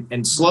mean?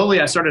 And slowly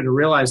I started to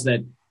realize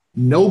that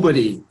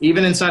nobody,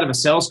 even inside of a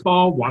sales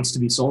call, wants to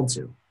be sold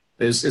to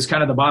is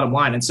kind of the bottom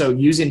line. And so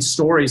using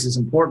stories is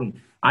important.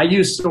 I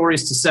use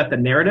stories to set the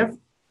narrative.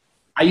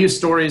 I use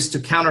stories to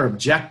counter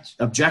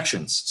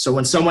objections. So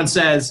when someone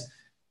says,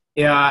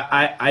 "Yeah,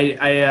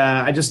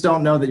 I just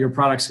don't know that your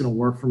product's going to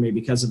work for me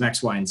because of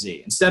X, Y, and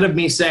Z." Instead of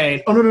me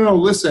saying, "Oh, no,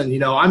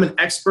 listen, I'm an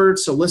expert,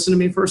 so listen to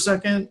me for a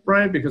second,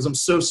 right? Because I'm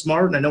so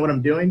smart and I know what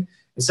I'm doing."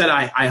 Instead,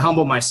 I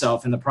humble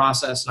myself in the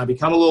process, and I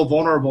become a little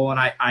vulnerable, and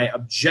I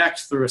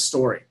object through a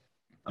story.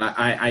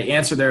 I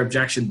answer their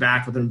objection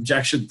back with an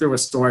objection through a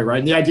story, right?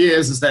 And the idea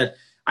is that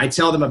I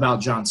tell them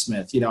about John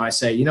Smith. I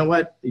say, "You know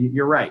what?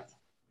 You're right.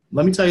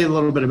 Let me tell you a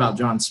little bit about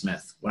John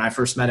Smith." When I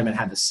first met him and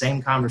had the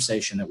same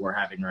conversation that we're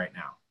having right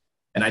now.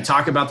 And I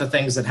talk about the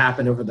things that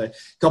happened over the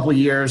couple of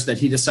years that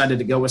he decided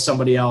to go with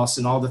somebody else,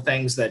 and all the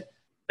things that,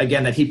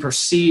 again, that he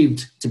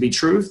perceived to be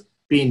truth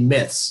being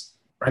myths,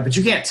 right? But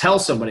you can't tell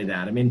somebody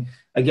that. I mean,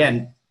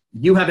 again,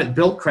 you haven't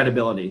built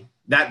credibility.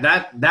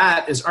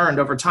 That is earned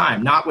over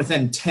time, not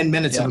within 10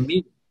 minutes of a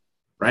meeting,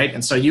 right?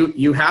 And so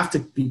you have to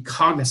be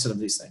cognizant of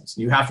these things.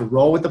 You have to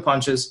roll with the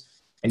punches,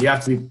 and you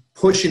have to be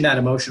pushing that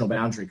emotional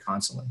boundary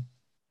constantly.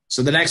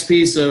 So the next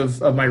piece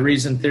of my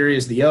reason theory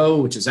is the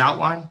O, which is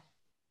outline.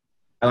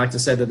 I like to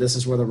say that this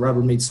is where the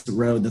rubber meets the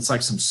road. That's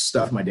like some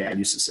stuff my dad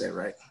used to say,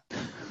 right?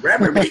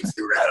 Rubber meets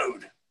the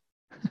road.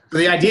 But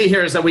the idea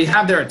here is that we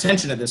have their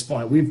attention at this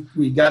point.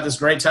 We've got this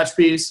great touch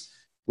piece.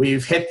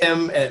 We've hit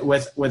them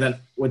with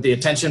the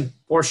attention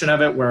portion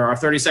of it, where our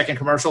 30-second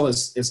commercial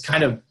is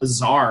kind of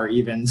bizarre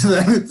even to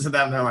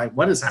them. They're like,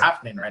 "What is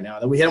happening right now?"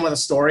 Then we hit them with a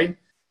story,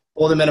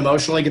 pull them in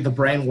emotionally, get the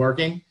brain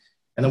working,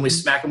 and then we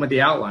smack them with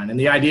the outline. And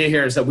the idea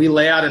here is that we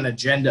lay out an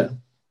agenda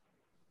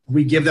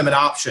we give them an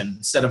option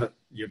instead of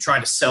you're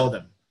trying to sell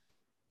them.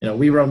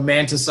 We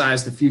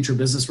romanticize the future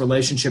business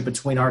relationship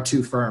between our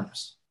two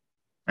firms.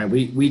 Right?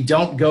 We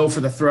don't go for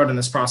the throat in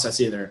this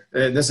process either.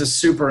 This is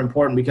super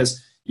important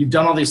because you've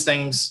done all these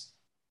things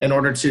in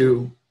order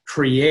to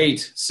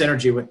create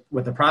synergy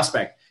with the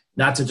prospect,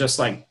 not to just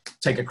like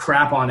take a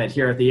crap on it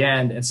here at the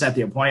end and set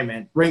the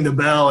appointment, ring the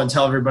bell and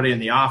tell everybody in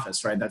the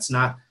office, right? That's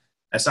not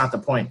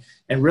the point.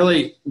 And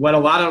really what a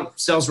lot of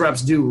sales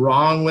reps do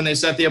wrong when they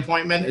set the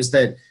appointment is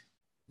that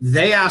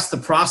they ask the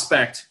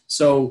prospect,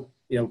 so,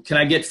 can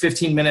I get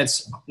 15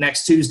 minutes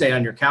next Tuesday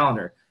on your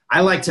calendar?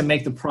 I like to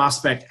make the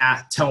prospect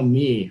tell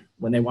me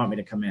when they want me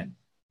to come in,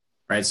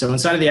 right? So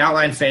inside of the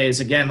outline phase,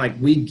 again, like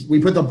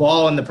we put the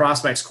ball in the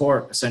prospect's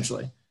court,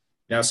 essentially.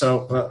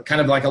 So kind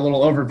of like a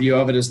little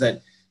overview of it is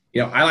that,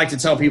 I like to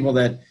tell people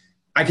that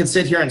I could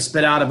sit here and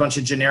spit out a bunch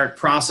of generic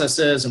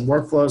processes and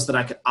workflows that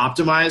I could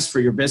optimize for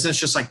your business,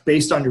 just like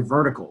based on your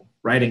vertical,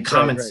 right? And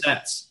common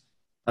sense.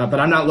 But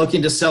I'm not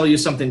looking to sell you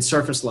something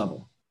surface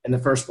level in the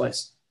first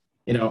place.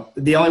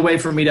 The only way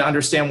for me to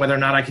understand whether or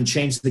not I can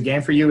change the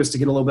game for you is to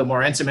get a little bit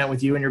more intimate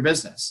with you and your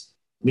business.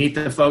 Meet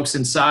the folks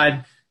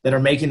inside that are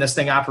making this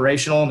thing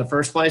operational in the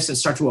first place and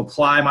start to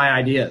apply my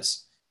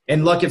ideas.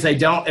 And look,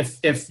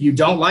 if you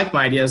don't like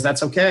my ideas,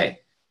 that's okay.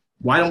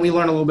 Why don't we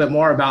learn a little bit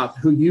more about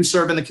who you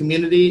serve in the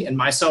community and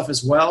myself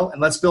as well?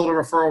 And let's build a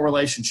referral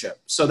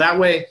relationship. So that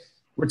way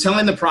we're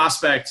telling the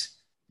prospect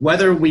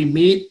whether we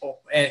meet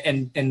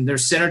and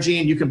there's synergy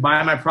and you can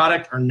buy my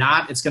product or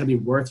not, it's going to be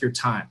worth your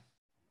time.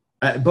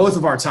 Both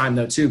of our time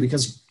though too,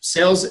 because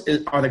sales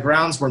are the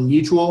grounds where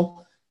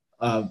mutual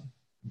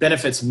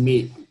benefits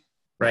meet,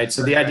 right?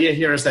 So the idea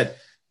here is that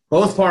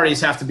both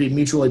parties have to be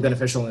mutually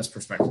beneficial in this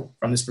perspective,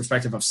 from this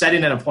perspective of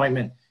setting an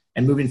appointment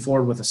and moving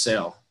forward with a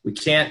sale. We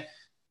can't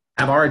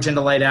have our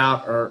agenda laid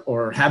out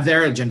or have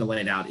their agenda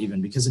laid out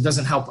even, because it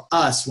doesn't help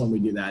us when we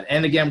do that.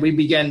 And again, we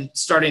begin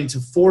starting to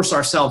force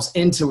ourselves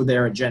into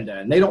their agenda,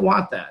 and they don't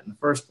want that in the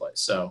first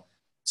place. So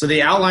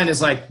the outline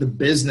is like the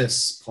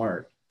business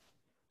part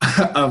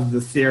of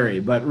the theory,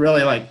 but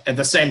really like at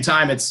the same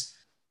time, it's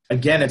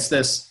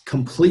this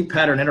complete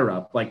pattern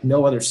interrupt like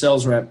no other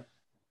sales rep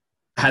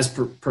has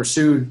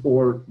pursued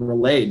or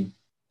relayed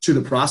to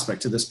the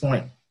prospect to this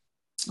point.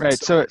 Right.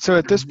 So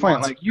at this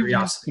point, like you've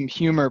used some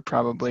humor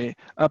probably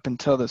up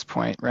until this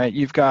point, right?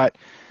 You've got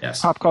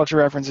pop culture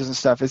references and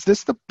stuff. Is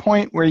this the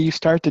point where you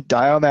start to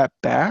dial that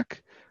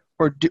back,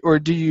 or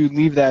do you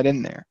leave that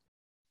in there?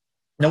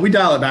 No, we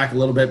dial it back a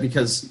little bit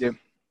because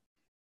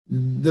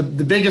the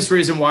biggest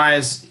reason why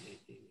is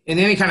in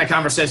any kind of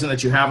conversation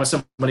that you have with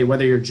somebody,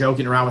 whether you're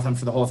joking around with them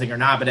for the whole thing or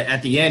not, but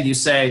at the end you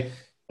say,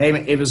 hey,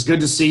 it was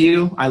good to see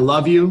you. I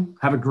love you.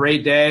 Have a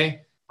great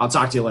day. I'll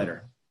talk to you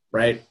later,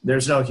 right?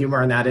 There's no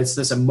humor in that. It's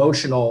this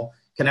emotional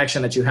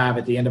connection that you have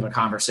at the end of a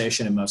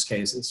conversation in most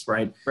cases,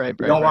 right? You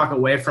don't walk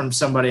away from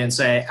somebody and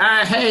say,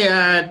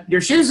 hey,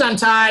 your shoe's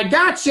untied.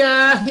 Gotcha.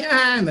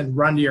 Yeah, and then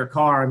run to your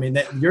car. I mean,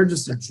 you're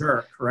just a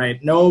jerk, right?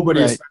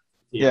 Nobody's.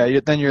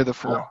 Then you're the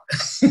fool.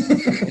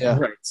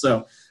 Right.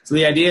 So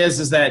the idea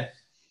is that,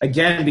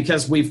 again,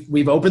 because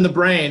we've opened the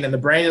brain and the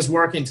brain is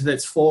working to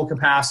its full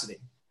capacity.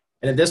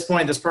 And at this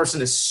point, this person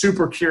is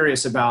super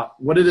curious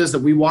about what it is that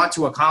we want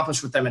to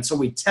accomplish with them. And so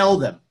we tell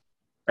them,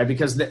 right?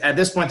 Because at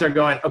this point, they're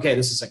going, okay,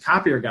 this is a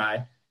copier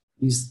guy.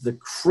 He's the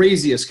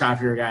craziest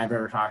copier guy I've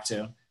ever talked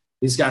to.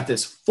 He's got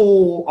this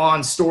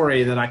full-on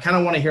story that I kind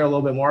of want to hear a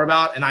little bit more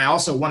about. And I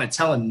also want to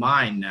tell him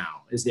mine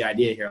now is the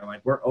idea here.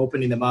 Like we're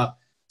opening them up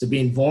to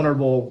being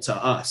vulnerable to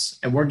us.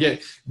 And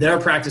they're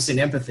practicing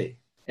empathy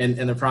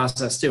in the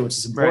process too, which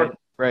is important.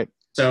 Right.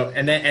 So,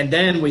 and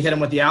then we hit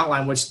them with the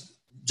outline, which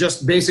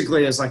just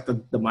basically is like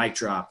the mic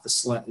drop,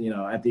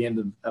 at the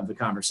end of the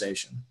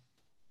conversation.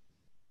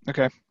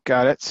 Okay,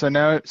 got it. So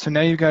now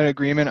you've got an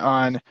agreement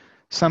on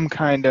some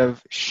kind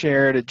of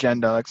shared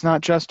agenda. It's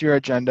not just your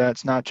agenda.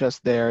 It's not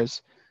just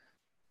theirs.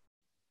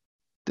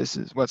 This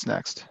is what's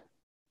next.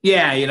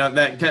 Yeah,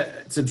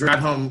 that to drive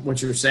home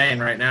what you're saying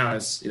right now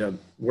is,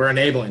 we're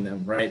enabling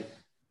them, right?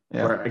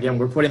 Yeah.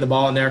 We're putting the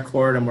ball in their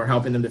court and we're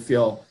helping them to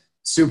feel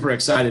super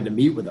excited to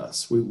meet with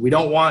us. We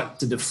don't want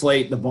to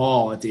deflate the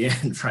ball at the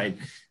end, right?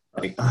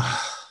 Like,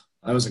 that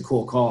was a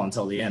cool call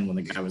until the end when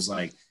the guy was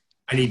like,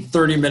 I need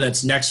 30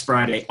 minutes next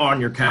Friday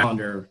on your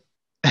calendar.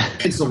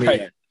 Pencil me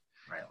in.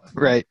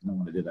 Right. I don't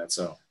want to do that.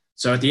 So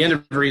at the end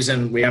of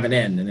reason, we have an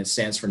N, and it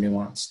stands for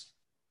nuanced.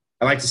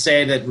 I like to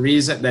say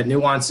that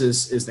nuance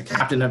is the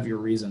captain of your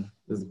reason,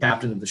 is the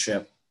captain of the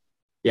ship.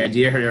 The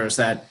idea here is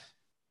that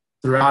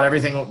throughout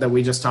everything that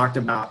we just talked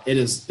about,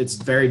 it's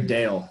very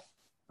Dale.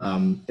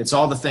 It's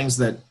all the things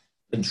that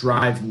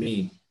drive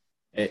me.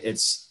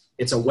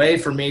 It's a way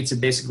for me to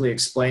basically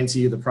explain to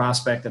you, the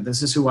prospect, that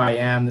this is who I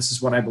am, this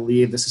is what I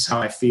believe, this is how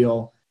I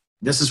feel,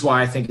 this is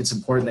why I think it's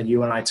important that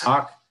you and I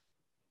talk.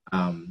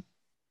 And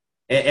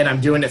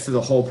I'm doing it through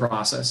the whole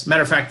process.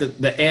 Matter of fact,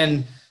 the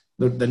end,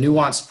 the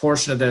nuanced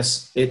portion of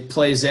this, it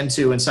plays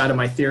into inside of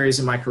my theories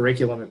and my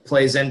curriculum. It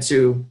plays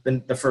into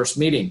the first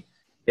meeting.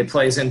 It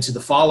plays into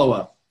the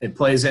follow-up it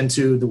plays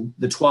into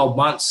the 12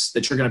 months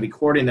that you're going to be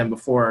courting them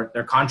before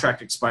their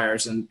contract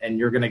expires, and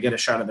you're going to get a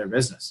shot of their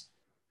business.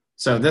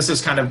 So this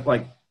is kind of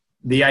like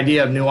the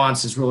idea of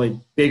nuance is really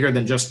bigger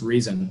than just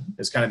reason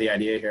is kind of the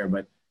idea here,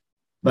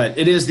 but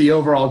it is the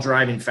overall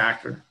driving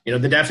factor. You know,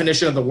 the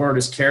definition of the word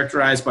is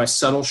characterized by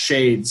subtle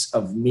shades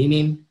of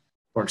meaning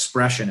or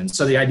expression. And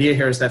so the idea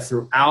here is that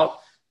throughout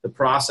the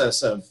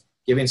process of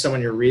giving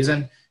someone your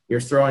reason, you're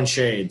throwing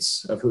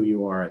shades of who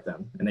you are at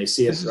them, and they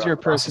see it. This is your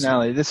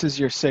personality. This is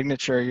your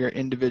signature, your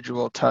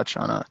individual touch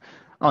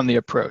on the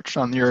approach,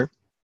 on your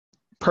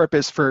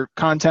purpose for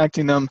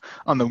contacting them,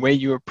 on the way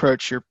you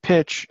approach your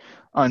pitch,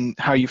 on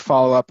how you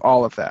follow up,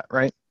 all of that,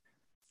 right?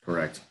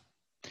 Correct.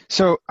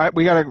 So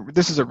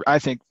this is I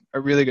think a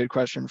really good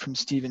question from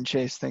Stephen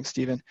Chase. Thanks,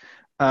 Stephen.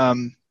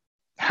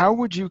 How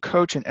would you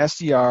coach an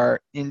SDR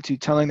into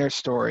telling their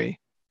story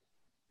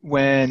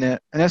when an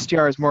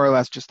SDR is more or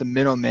less just the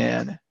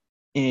middleman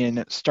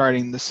in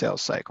starting the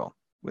sales cycle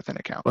with an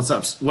account? What's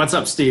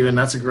up, Stephen?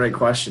 That's a great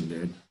question,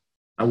 dude.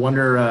 I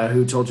wonder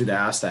who told you to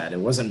ask that. It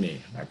wasn't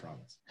me, I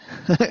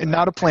promise.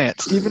 Not a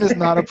plant. Stephen is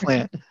not a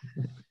plant.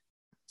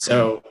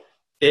 So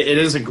it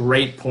is a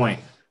great point.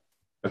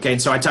 Okay,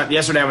 so I talked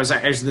yesterday. I was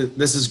actually,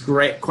 this is a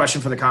great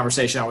question for the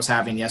conversation I was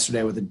having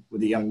yesterday with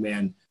a young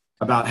man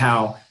about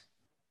how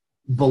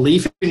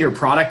belief in your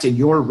product and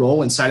your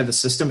role inside of the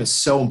system is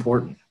so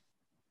important.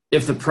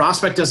 If the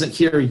prospect doesn't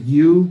hear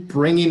you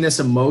bringing this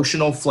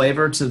emotional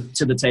flavor to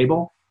the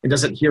table, it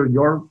doesn't hear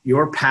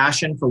your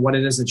passion for what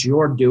it is that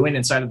you're doing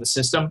inside of the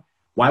system,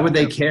 why would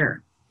they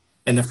care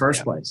in the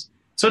first place?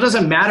 So it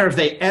doesn't matter if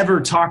they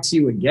ever talk to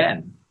you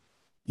again.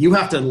 You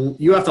have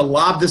to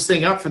lob this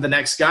thing up for the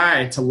next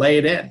guy to lay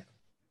it in,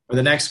 or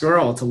the next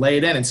girl to lay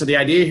it in. And so the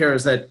idea here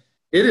is that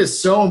it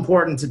is so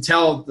important to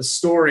tell the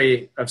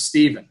story of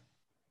Stephen.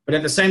 But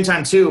at the same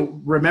time,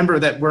 too, remember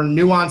that we're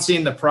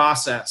nuancing the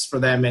process for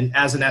them and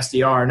as an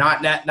SDR,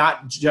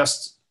 not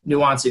just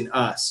nuancing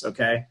us,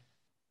 okay?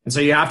 And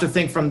so you have to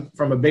think from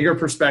a bigger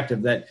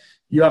perspective that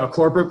you have a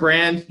corporate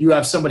brand, you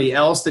have somebody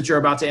else that you're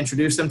about to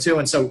introduce them to.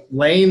 And so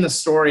laying the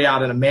story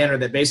out in a manner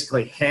that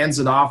basically hands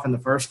it off in the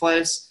first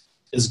place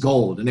is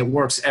gold, and it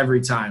works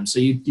every time. So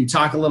you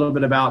talk a little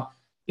bit about,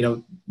 you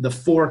know, the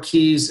 4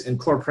 keys and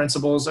core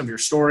principles of your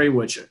story,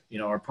 which, you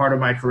know, are part of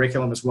my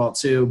curriculum as well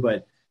too,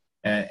 but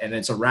and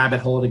it's a rabbit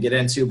hole to get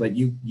into, but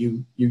you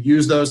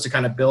use those to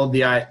kind of build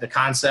the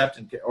concept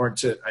or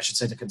to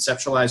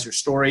conceptualize your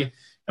story.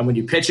 And when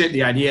you pitch it,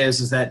 the idea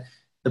is that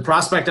the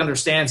prospect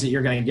understands that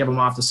you're going to give them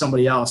off to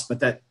somebody else, but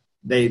that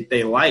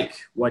they like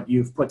what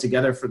you've put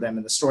together for them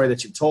and the story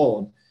that you've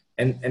told.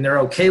 And they're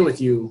okay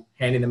with you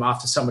handing them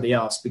off to somebody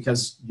else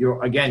because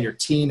you're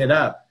teeing it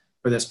up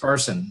for this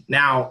person.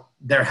 Now,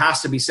 there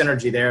has to be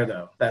synergy there,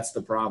 though. That's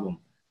the problem.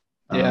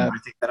 I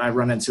think that I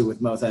run into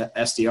with most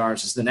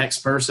SDRs is the next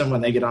person,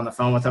 when they get on the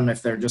phone with them,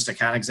 if they're just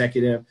account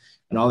executive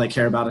and all they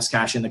care about is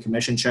cashing the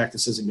commission check,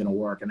 this isn't going to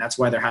work. And that's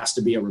why there has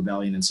to be a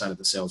rebellion inside of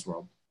the sales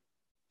world.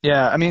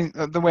 Yeah, I mean,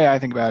 the way I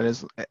think about it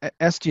is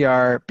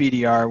SDR,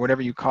 BDR,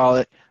 whatever you call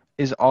it,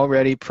 is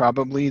already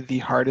probably the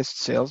hardest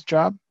sales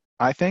job,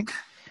 I think.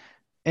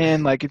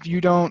 And like, if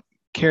you don't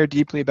care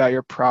deeply about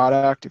your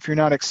product, if you're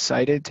not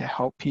excited to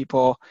help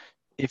people,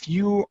 if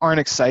you aren't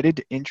excited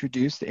to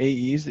introduce the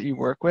AEs that you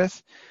work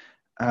with,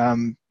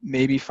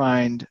 maybe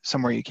find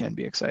somewhere you can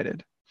be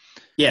excited.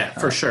 Yeah,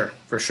 for sure.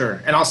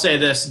 And I'll say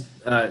this,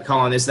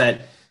 Colin, is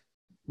that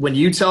when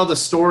you tell the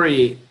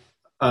story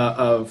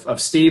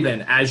of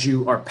Stephen, as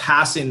you are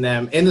passing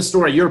them in the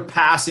story, you're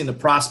passing the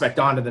prospect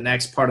on to the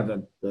next part of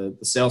the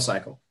sales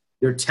cycle.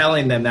 You're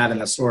telling them that in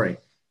the story.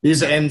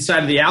 These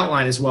inside of the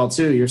outline as well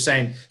too. You're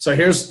saying, so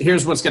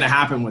here's what's going to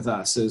happen with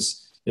us is,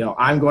 you know,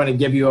 I'm going to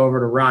give you over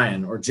to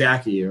Ryan or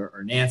Jackie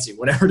or Nancy,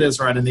 whatever it is,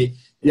 right? And the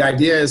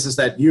idea is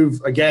that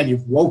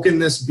you've woken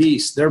this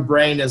beast. Their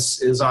brain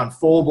is on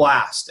full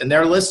blast and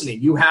they're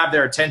listening. You have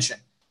their attention.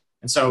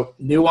 And so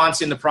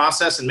nuancing the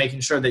process and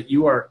making sure that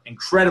you are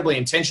incredibly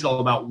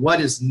intentional about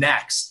what is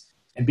next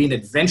and being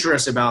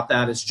adventurous about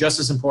that is just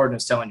as important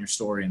as telling your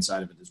story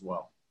inside of it as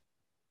well.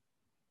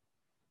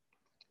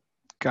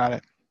 Got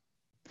it.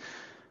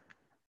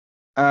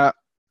 I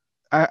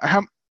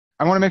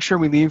want to make sure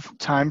we leave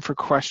time for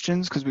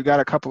questions because we've got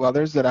a couple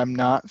others that I'm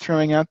not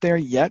throwing out there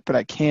yet, but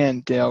I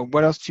can. Dale,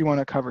 what else do you want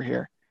to cover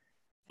here?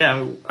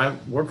 Yeah,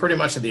 we're pretty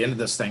much at the end of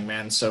this thing,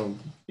 man. So,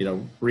 you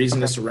know,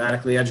 reason is to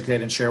radically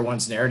educate and share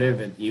one's narrative,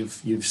 and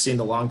you've seen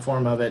the long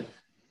form of it.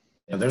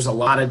 You know, there's a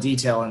lot of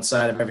detail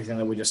inside of everything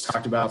that we just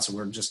talked about, so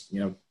we're just, you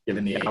know,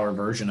 giving the hour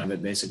version of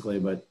it basically.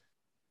 But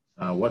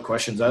what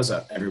questions does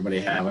everybody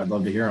have? I'd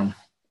love to hear them.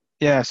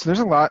 Yeah, so there's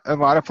a lot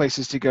of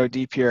places to go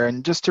deep here,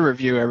 and just to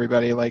review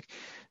everybody, like,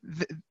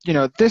 you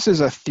know, this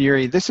is a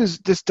theory. This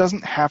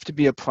doesn't have to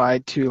be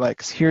applied to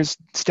like, here's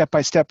step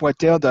by step what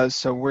Dale does,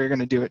 so we're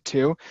going to do it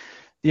too.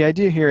 The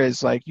idea here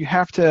is like, you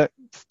have to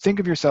think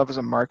of yourself as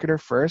a marketer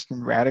first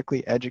and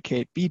radically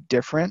educate, be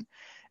different,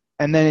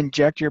 and then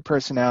inject your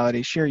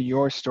personality, share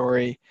your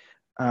story.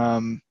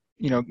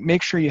 You know,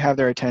 make sure you have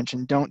their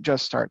attention. Don't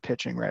just start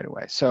pitching right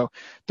away. So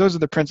those are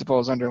the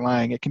principles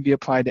underlying. It can be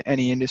applied to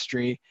any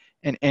industry.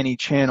 in any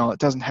channel. It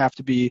doesn't have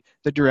to be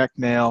the direct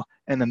mail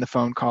and then the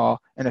phone call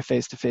and a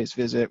face-to-face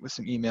visit with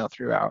some email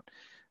throughout.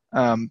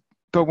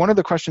 But one of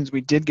the questions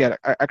we did get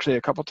actually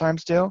a couple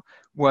times, Dale,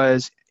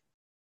 was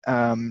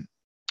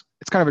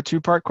it's kind of a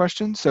two-part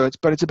question. So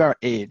it's about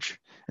age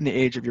and the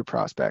age of your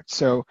prospect.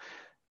 So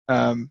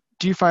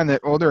do you find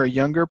that older or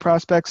younger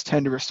prospects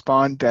tend to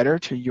respond better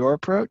to your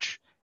approach?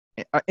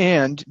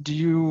 And do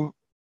you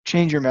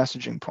change your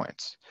messaging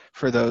points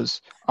for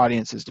those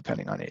audiences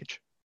depending on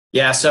age?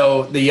 Yeah,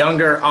 so the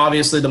younger,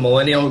 obviously the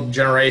millennial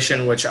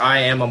generation, which I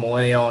am a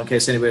millennial, in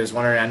case anybody was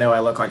wondering. I know I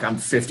look like I'm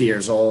 50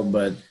 years old,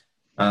 but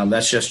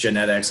that's just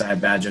genetics. I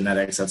have bad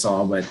genetics, that's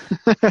all. But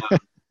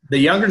the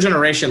younger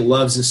generation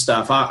loves this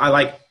stuff.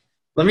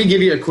 Let me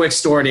give you a quick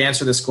story to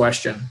answer this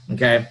question,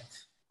 okay?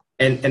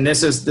 And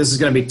this is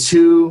going to be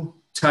 2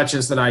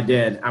 touches that I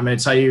did. I'm going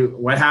to tell you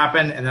what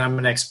happened, and then I'm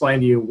going to explain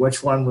to you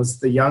which one was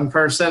the young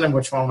person and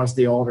which one was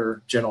the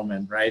older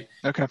gentleman, right?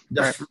 Okay.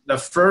 The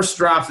first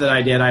drop that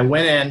I did, I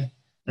went in,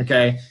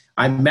 okay?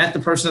 I met the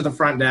person at the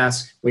front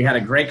desk. We had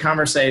a great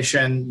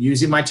conversation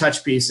using my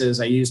touch pieces.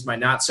 I used my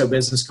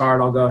not-so-business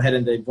card. I'll go ahead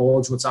and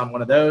divulge what's on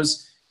one of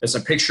those. There's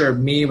a picture of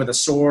me with a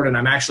sword, and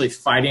I'm actually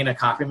fighting a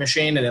copy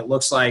machine, and it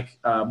looks like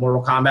a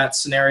Mortal Kombat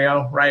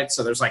scenario, right?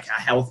 So there's like a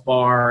health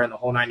bar and the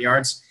whole 9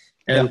 yards,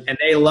 and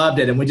they loved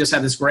it. And we just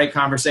had this great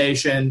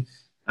conversation.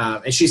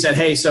 And she said,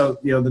 hey, so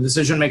the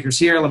decision maker's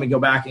here. Let me go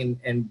back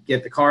and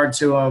get the card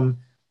to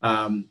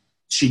him.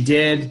 She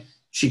did.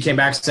 She came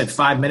back and said,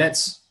 5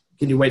 minutes.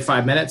 Can you wait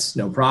 5 minutes?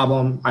 No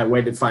problem. I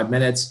waited 5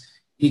 minutes.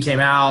 He came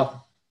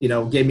out,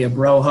 gave me a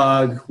bro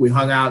hug. We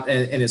hung out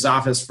in his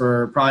office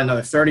for probably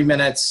another 30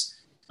 minutes.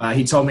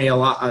 He told me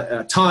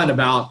a ton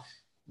about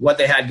what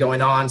they had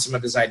going on, some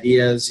of his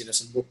ideas,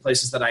 some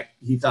places that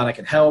he thought I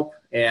could help.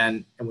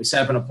 And we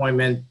set up an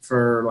appointment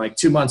for like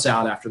 2 months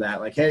out after that.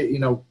 Like, hey,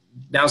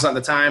 now's not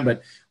the time,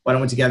 but why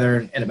don't we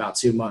together in about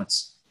 2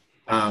 months?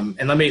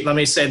 And let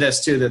me say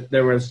this too, that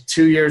there was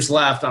 2 years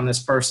left on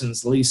this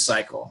person's lease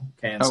cycle.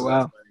 Okay. And so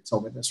wow. that's why they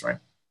told me this, right?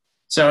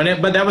 So,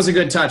 but that was a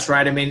good touch,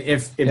 right? I mean,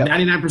 if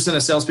 99%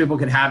 of salespeople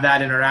could have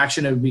that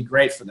interaction, it would be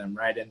great for them,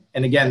 right?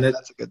 And again,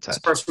 that's a good touch.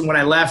 This person, when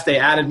I left, they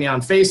added me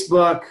on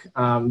Facebook.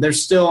 They're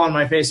still on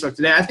my Facebook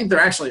today. I think they're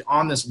actually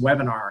on this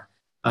webinar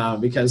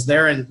because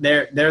they're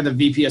the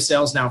VP of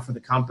sales now for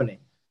the company.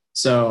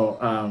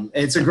 So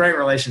it's a great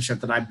relationship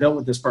that I built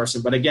with this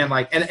person. But again,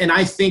 and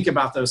I think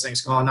about those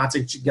things, Colin, not to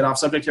get off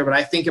subject here, but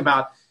I think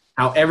about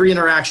how every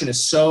interaction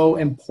is so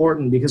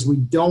important because we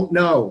don't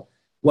know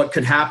what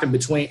could happen and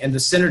the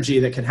synergy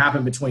that could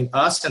happen between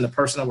us and the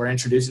person that we're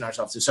introducing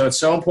ourselves to. So it's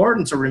so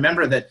important to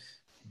remember that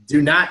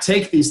do not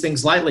take these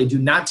things lightly. Do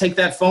not take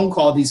that phone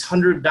call, these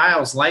 100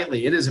 dials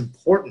lightly. It is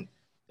important.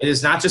 It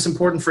is not just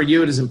important for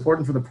you. It is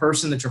important for the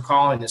person that you're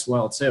calling as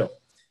well too.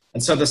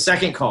 And so the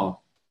second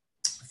call,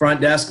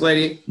 front desk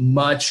lady,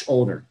 much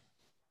older,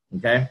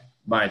 okay,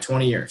 by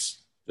 20 years,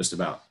 just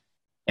about.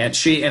 And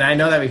I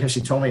know that because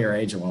she told me her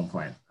age at one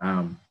point.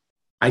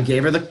 I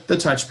gave her the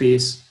touch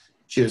piece.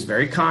 She was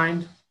very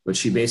kind, but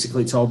she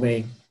basically told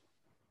me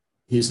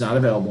he's not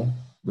available,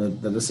 the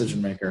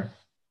decision maker.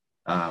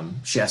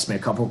 She asked me a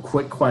couple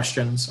quick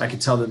questions. I could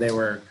tell that they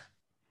were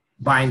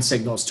buying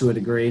signals to a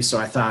degree, so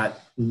I thought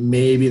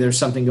maybe there's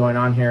something going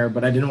on here,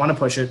 but I didn't want to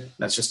push it.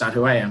 That's just not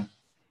who I am.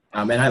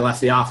 And I left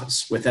the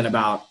office within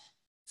about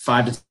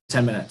 5 to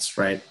 10 minutes,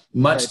 right?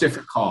 Much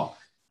different call.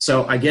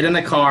 So I get in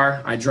the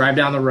car, I drive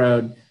down the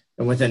road,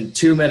 and within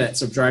 2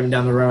 minutes of driving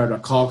down the road, a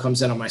call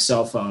comes in on my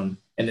cell phone,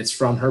 and it's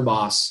from her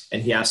boss,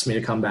 and he asked me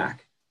to come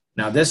back.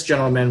 Now, this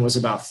gentleman was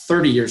about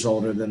 30 years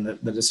older than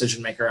the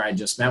decision maker I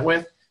just met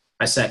with.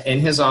 I sat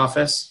in his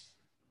office.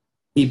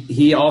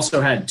 He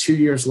also had 2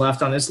 years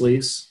left on his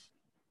lease.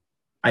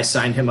 I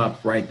signed him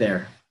up right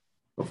there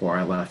before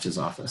I left his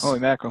office. Holy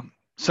mackerel.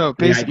 So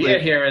basically, the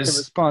idea here is, the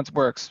response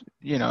works,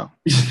 yeah,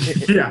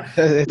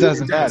 it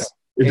doesn't matter.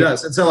 It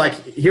does. And so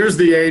here's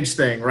the age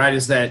thing, right?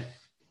 Is that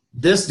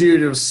this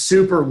dude was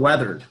super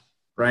weathered,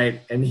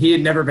 right? And he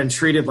had never been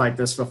treated like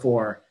this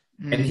before.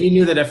 Mm-hmm. And he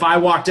knew that if I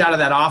walked out of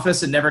that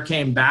office and never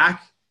came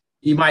back,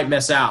 he might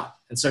miss out.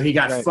 And so he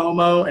got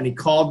FOMO, and he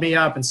called me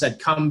up and said,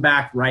 come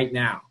back right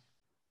now.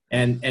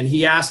 And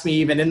he asked me,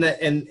 even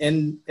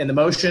in the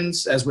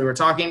motions as we were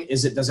talking,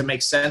 does it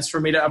make sense for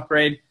me to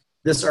upgrade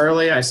this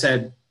early? I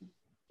said,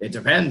 it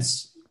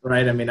depends,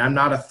 right? I mean, I'm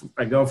not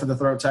a go for the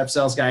throat type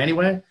sales guy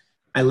anyway.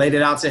 I laid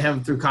it out to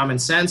him through common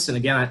sense. And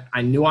again,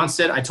 I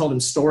nuanced it. I told him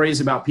stories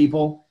about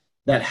people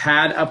that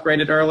had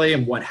upgraded early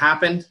and what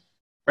happened,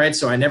 right?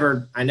 So I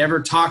never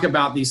talk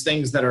about these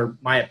things that are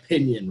my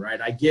opinion, right?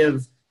 I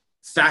give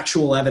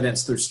factual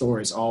evidence through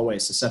stories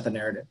always to set the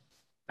narrative.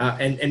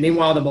 And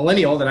meanwhile, the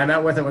millennial that I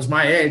met with, that was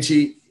my age,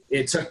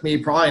 it took me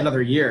probably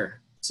another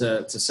year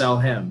to sell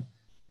him.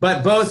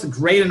 But both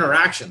great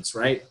interactions,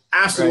 right?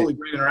 Absolutely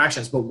great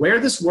interactions. But where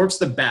this works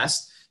the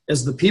best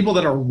is the people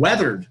that are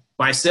weathered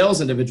by sales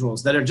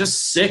individuals that are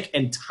just sick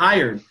and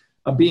tired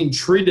of being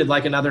treated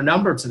like another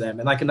number to them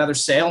and like another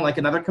sale and like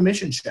another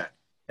commission check.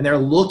 And they're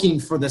looking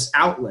for this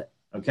outlet,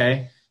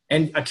 okay?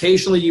 And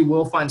occasionally you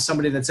will find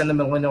somebody that's in the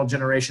millennial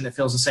generation that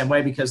feels the same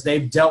way because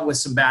they've dealt with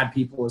some bad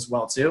people as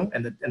well too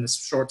in the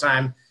short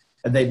time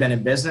that they've been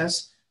in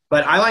business.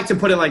 But I like to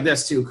put it like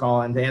this too,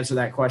 Colin, to answer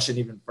that question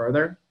even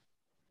further,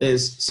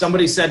 is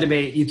somebody said to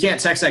me, you can't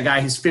text that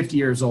guy. He's 50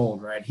 years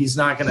old, right? He's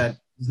not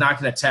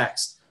gonna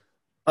text.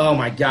 Oh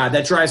my God,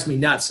 that drives me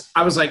nuts.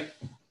 I was like,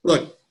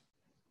 look,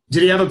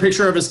 did he have a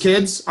picture of his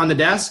kids on the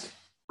desk?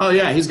 Oh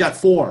yeah, he's got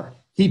 4.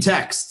 He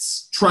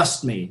texts.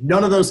 Trust me.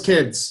 None of those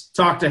kids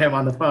talk to him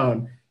on the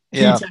phone. He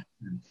texts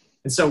him.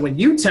 And so when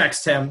you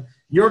text him,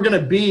 you're going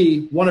to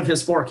be one of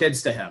his 4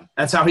 kids to him.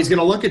 That's how he's going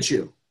to look at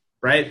you,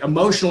 right?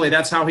 Emotionally,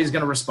 that's how he's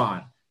going to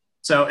respond.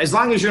 So as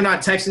long as you're not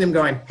texting him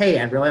going, hey,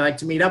 I'd really like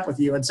to meet up with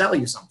you and sell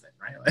you something,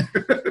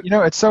 right?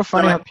 It's so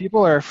funny how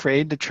people are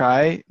afraid to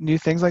try new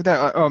things like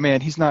that. Oh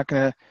man, he's not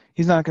gonna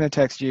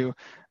text you.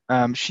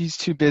 She's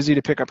too busy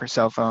to pick up her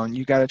cell phone.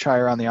 You got to try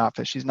her on the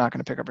office. She's not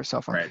going to pick up her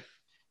cell phone. Right.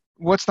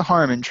 What's the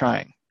harm in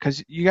trying?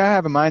 Because you got to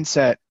have a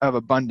mindset of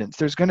abundance.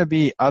 There's going to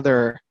be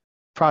other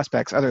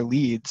prospects, other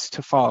leads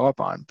to follow up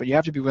on, but you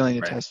have to be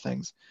willing to test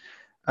things.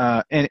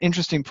 An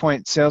interesting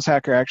point, Sales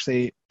Hacker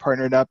actually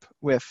partnered up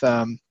with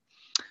a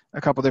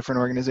couple different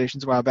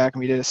organizations a while back,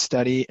 and we did a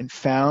study and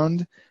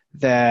found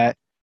that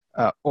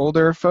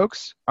older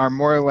prospects are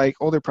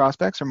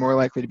more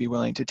likely to be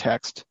willing to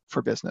text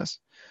for business.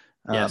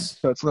 Yes.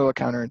 So it's a little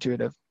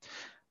counterintuitive.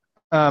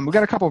 We've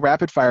got a couple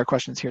rapid fire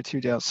questions here too,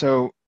 Dale.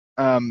 So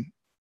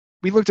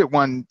we looked at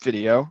one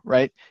video,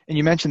 right? And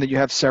you mentioned that you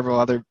have several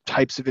other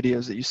types of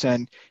videos that you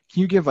send.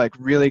 Can you give like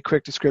really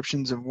quick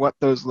descriptions of what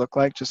those look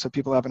like just so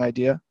people have an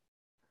idea?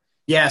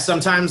 Yeah,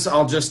 sometimes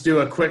I'll just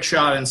do a quick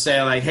shot and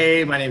say like,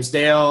 hey, my name's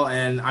Dale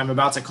and I'm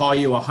about to call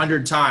you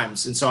 100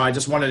 times. And so I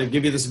just wanted to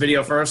give you this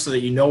video first so that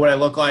you know what I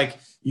look like.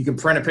 You can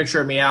print a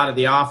picture of me out at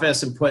the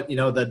office and put,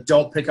 the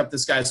don't pick up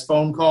this guy's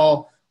phone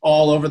call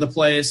all over the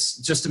place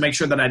just to make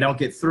sure that I don't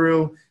get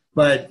through.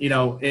 But,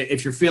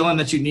 if you're feeling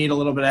that you need a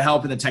little bit of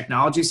help in the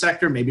technology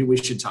sector, maybe we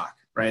should talk,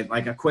 right?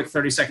 Like a quick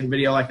 30-second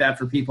video like that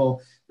for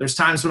people. There's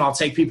times when I'll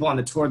take people on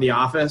the tour of the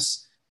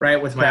office,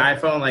 right, with my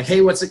iPhone, like,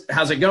 hey,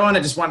 how's it going? I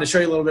just wanted to show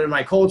you a little bit of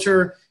my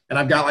culture. And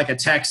I've got like a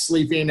tech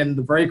sleeping in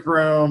the break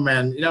room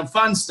and,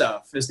 fun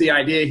stuff is the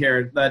idea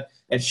here, that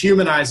it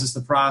humanizes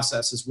the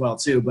process as well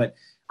too. But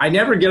I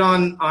never get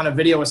on a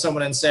video with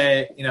someone and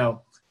say,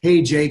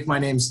 hey, Jake, my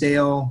name's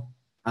Dale.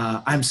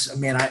 I'm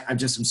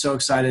so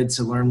excited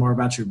to learn more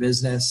about your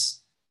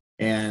business.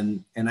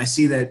 And I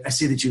see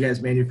that you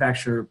guys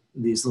manufacture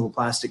these little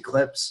plastic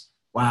clips.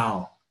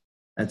 Wow.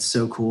 That's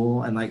so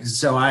cool. And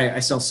so I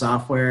sell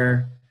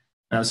software.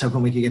 I was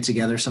hoping we could get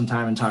together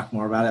sometime and talk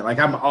more about it. Like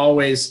I'm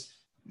always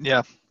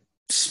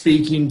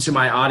speaking to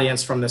my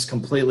audience from this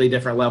completely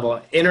different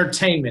level.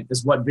 Entertainment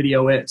is what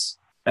video is.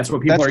 That's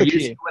what people are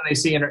used to when they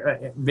see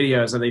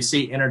videos, or they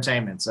see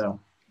entertainment. So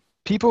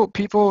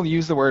people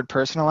use the word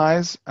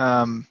personalize.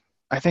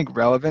 I think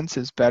relevance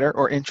is better,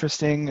 or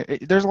interesting.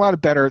 There's a lot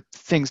of better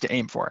things to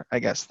aim for, I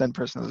guess, than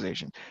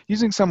personalization.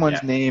 Using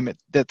someone's name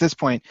at this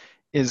point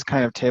is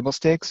kind of table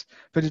stakes,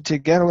 but to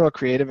get a little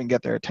creative and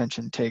get their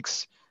attention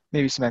takes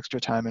maybe some extra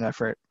time and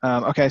effort.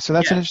 Okay, so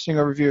that's an interesting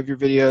overview of your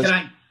videos.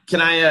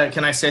 Can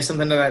I say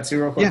something to that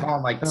too real quick?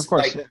 Yeah, of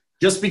course.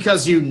 Just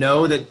because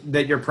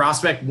that your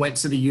prospect went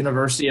to the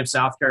University of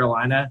South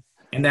Carolina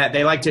and that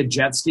they like to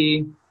jet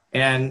ski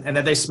and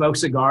that they smoke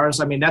cigars,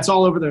 I mean, that's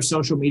all over their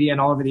social media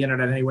and all over the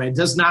internet anyway. It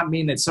does not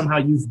mean that somehow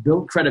you've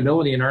built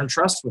credibility and earned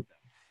trust with them.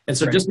 And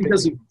so just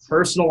because you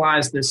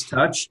personalize this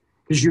touch,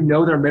 because you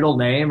know their middle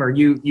name, or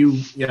you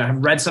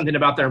have read something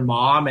about their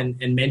mom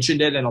and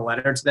mentioned it in a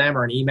letter to them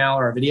or an email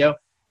or a video,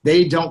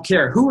 they don't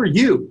care. Who are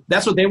you?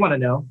 That's what they want to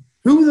know.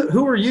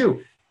 Who are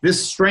you?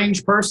 This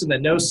strange person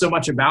that knows so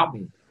much about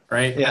me,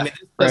 right? Yeah. I mean,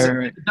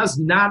 it does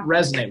not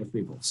resonate with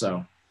people.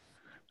 So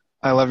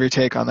I love your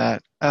take on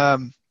that.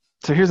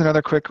 So here's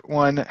another quick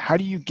one. How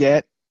do you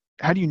find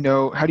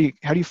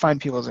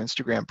people's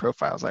Instagram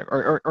profiles, like,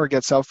 or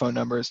get cell phone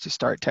numbers to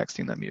start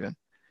texting them even?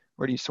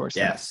 Where do you source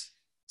them? Yes.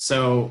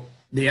 So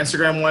the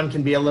Instagram one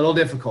can be a little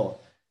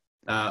difficult.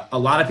 A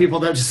lot of people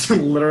don't just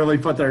literally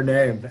put their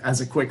name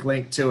as a quick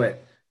link to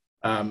it.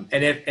 And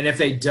if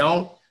they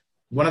don't,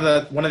 one of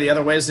the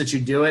other ways that you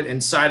do it,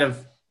 inside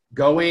of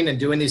going and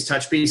doing these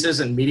touch pieces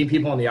and meeting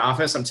people in the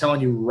office, I'm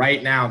telling you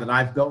right now that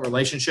I've built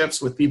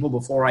relationships with people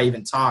before I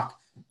even talk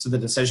to the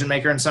decision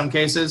maker in some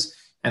cases,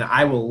 and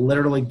I will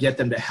literally get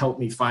them to help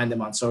me find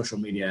them on social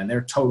media, and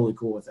they're totally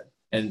cool with it.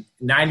 And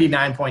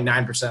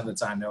 99.9% of the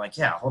time, they're like,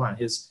 yeah, hold on,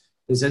 his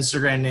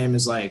Instagram name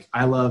is like,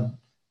 I love,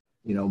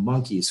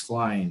 monkeys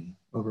flying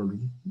over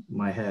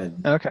my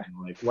head. Okay.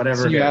 Like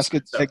whatever. So you ask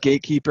a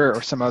gatekeeper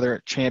or some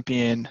other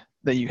champion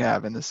that you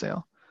have in the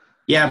sale.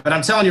 Yeah, but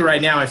I'm telling you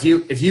right now, if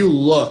you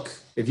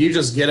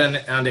just get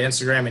onto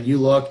Instagram and you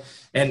look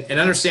and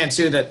understand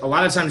too that a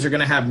lot of times you're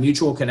going to have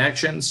mutual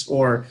connections,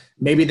 or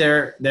maybe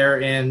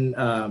they're in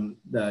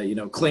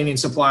the cleaning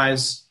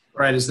supplies,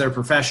 right, as their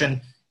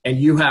profession, and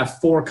you have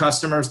 4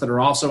 customers that are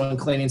also in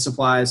cleaning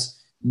supplies.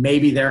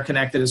 Maybe they're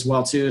connected as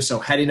well too. So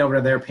heading over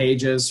to their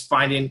pages,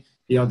 finding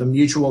the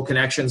mutual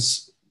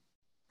connections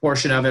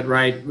portion of it,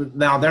 right?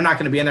 Now, they're not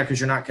going to be in there because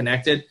you're not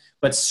connected,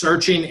 but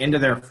searching into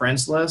their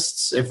friends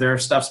lists, if their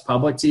stuff's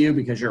public to you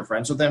because you're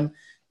friends with them,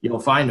 you'll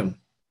find them.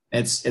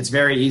 It's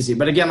very easy.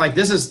 But again, like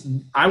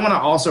I want to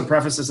also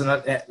preface this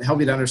and help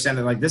you to understand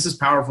that like this is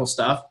powerful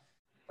stuff,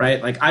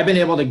 right? Like I've been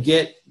able to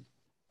get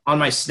on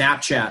my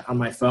Snapchat on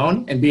my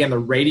phone and be in the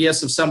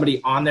radius of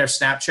somebody on their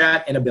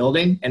Snapchat in a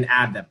building and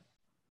add them.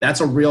 That's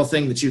a real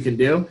thing that you can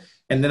do.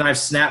 And then I've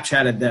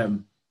Snapchatted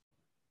them,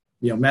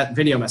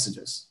 video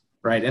messages,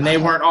 right? And they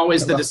weren't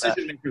always the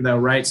decision maker though,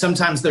 right?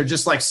 Sometimes they're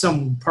just like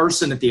some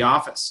person at the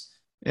office.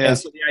 Yeah. And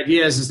so the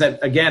idea is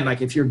that, again,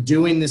 like if you're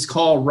doing this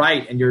call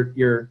right and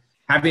you're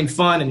having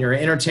fun and you're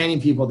entertaining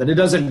people, that it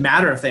doesn't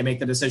matter if they make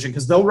the decision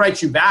because they'll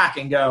write you back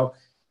and go,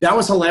 that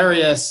was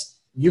hilarious.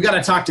 You got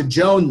to talk to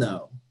Joan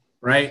though,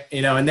 right?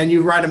 And then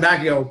you write them back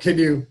and go, can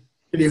you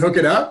hook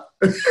it up?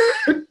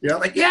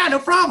 Like, yeah, no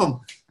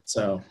problem.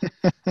 So.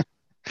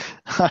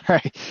 All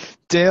right.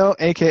 Dale,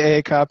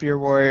 a.k.a. Copier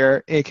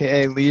Warrior,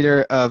 a.k.a.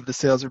 leader of the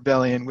Sales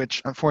Rebellion,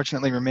 which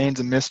unfortunately remains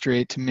a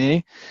mystery to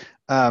me.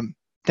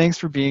 Thanks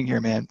for being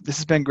here, man. This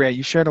has been great.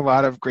 You shared a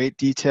lot of great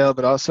detail,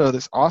 but also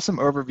this awesome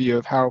overview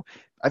of how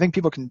I think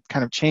people can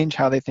kind of change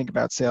how they think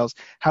about sales,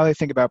 how they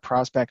think about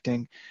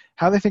prospecting,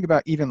 how they think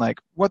about even like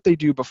what they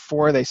do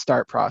before they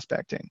start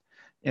prospecting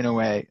in a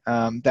way,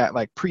 that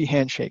like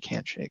pre-handshake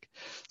handshake.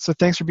 So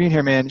thanks for being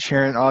here, man,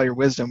 sharing all your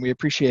wisdom. We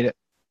appreciate it.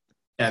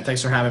 Yeah,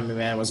 thanks for having me,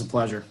 man. It was a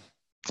pleasure.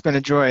 It's been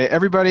a joy.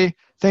 Everybody,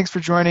 thanks for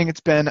joining.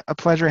 It's been a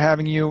pleasure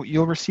having you.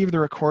 You'll receive the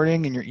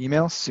recording in your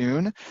email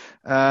soon.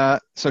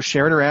 So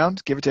share it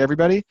around, give it to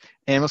everybody,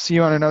 and we'll see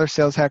you on another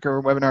Sales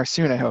Hacker webinar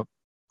soon, I hope.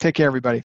 Take care, everybody.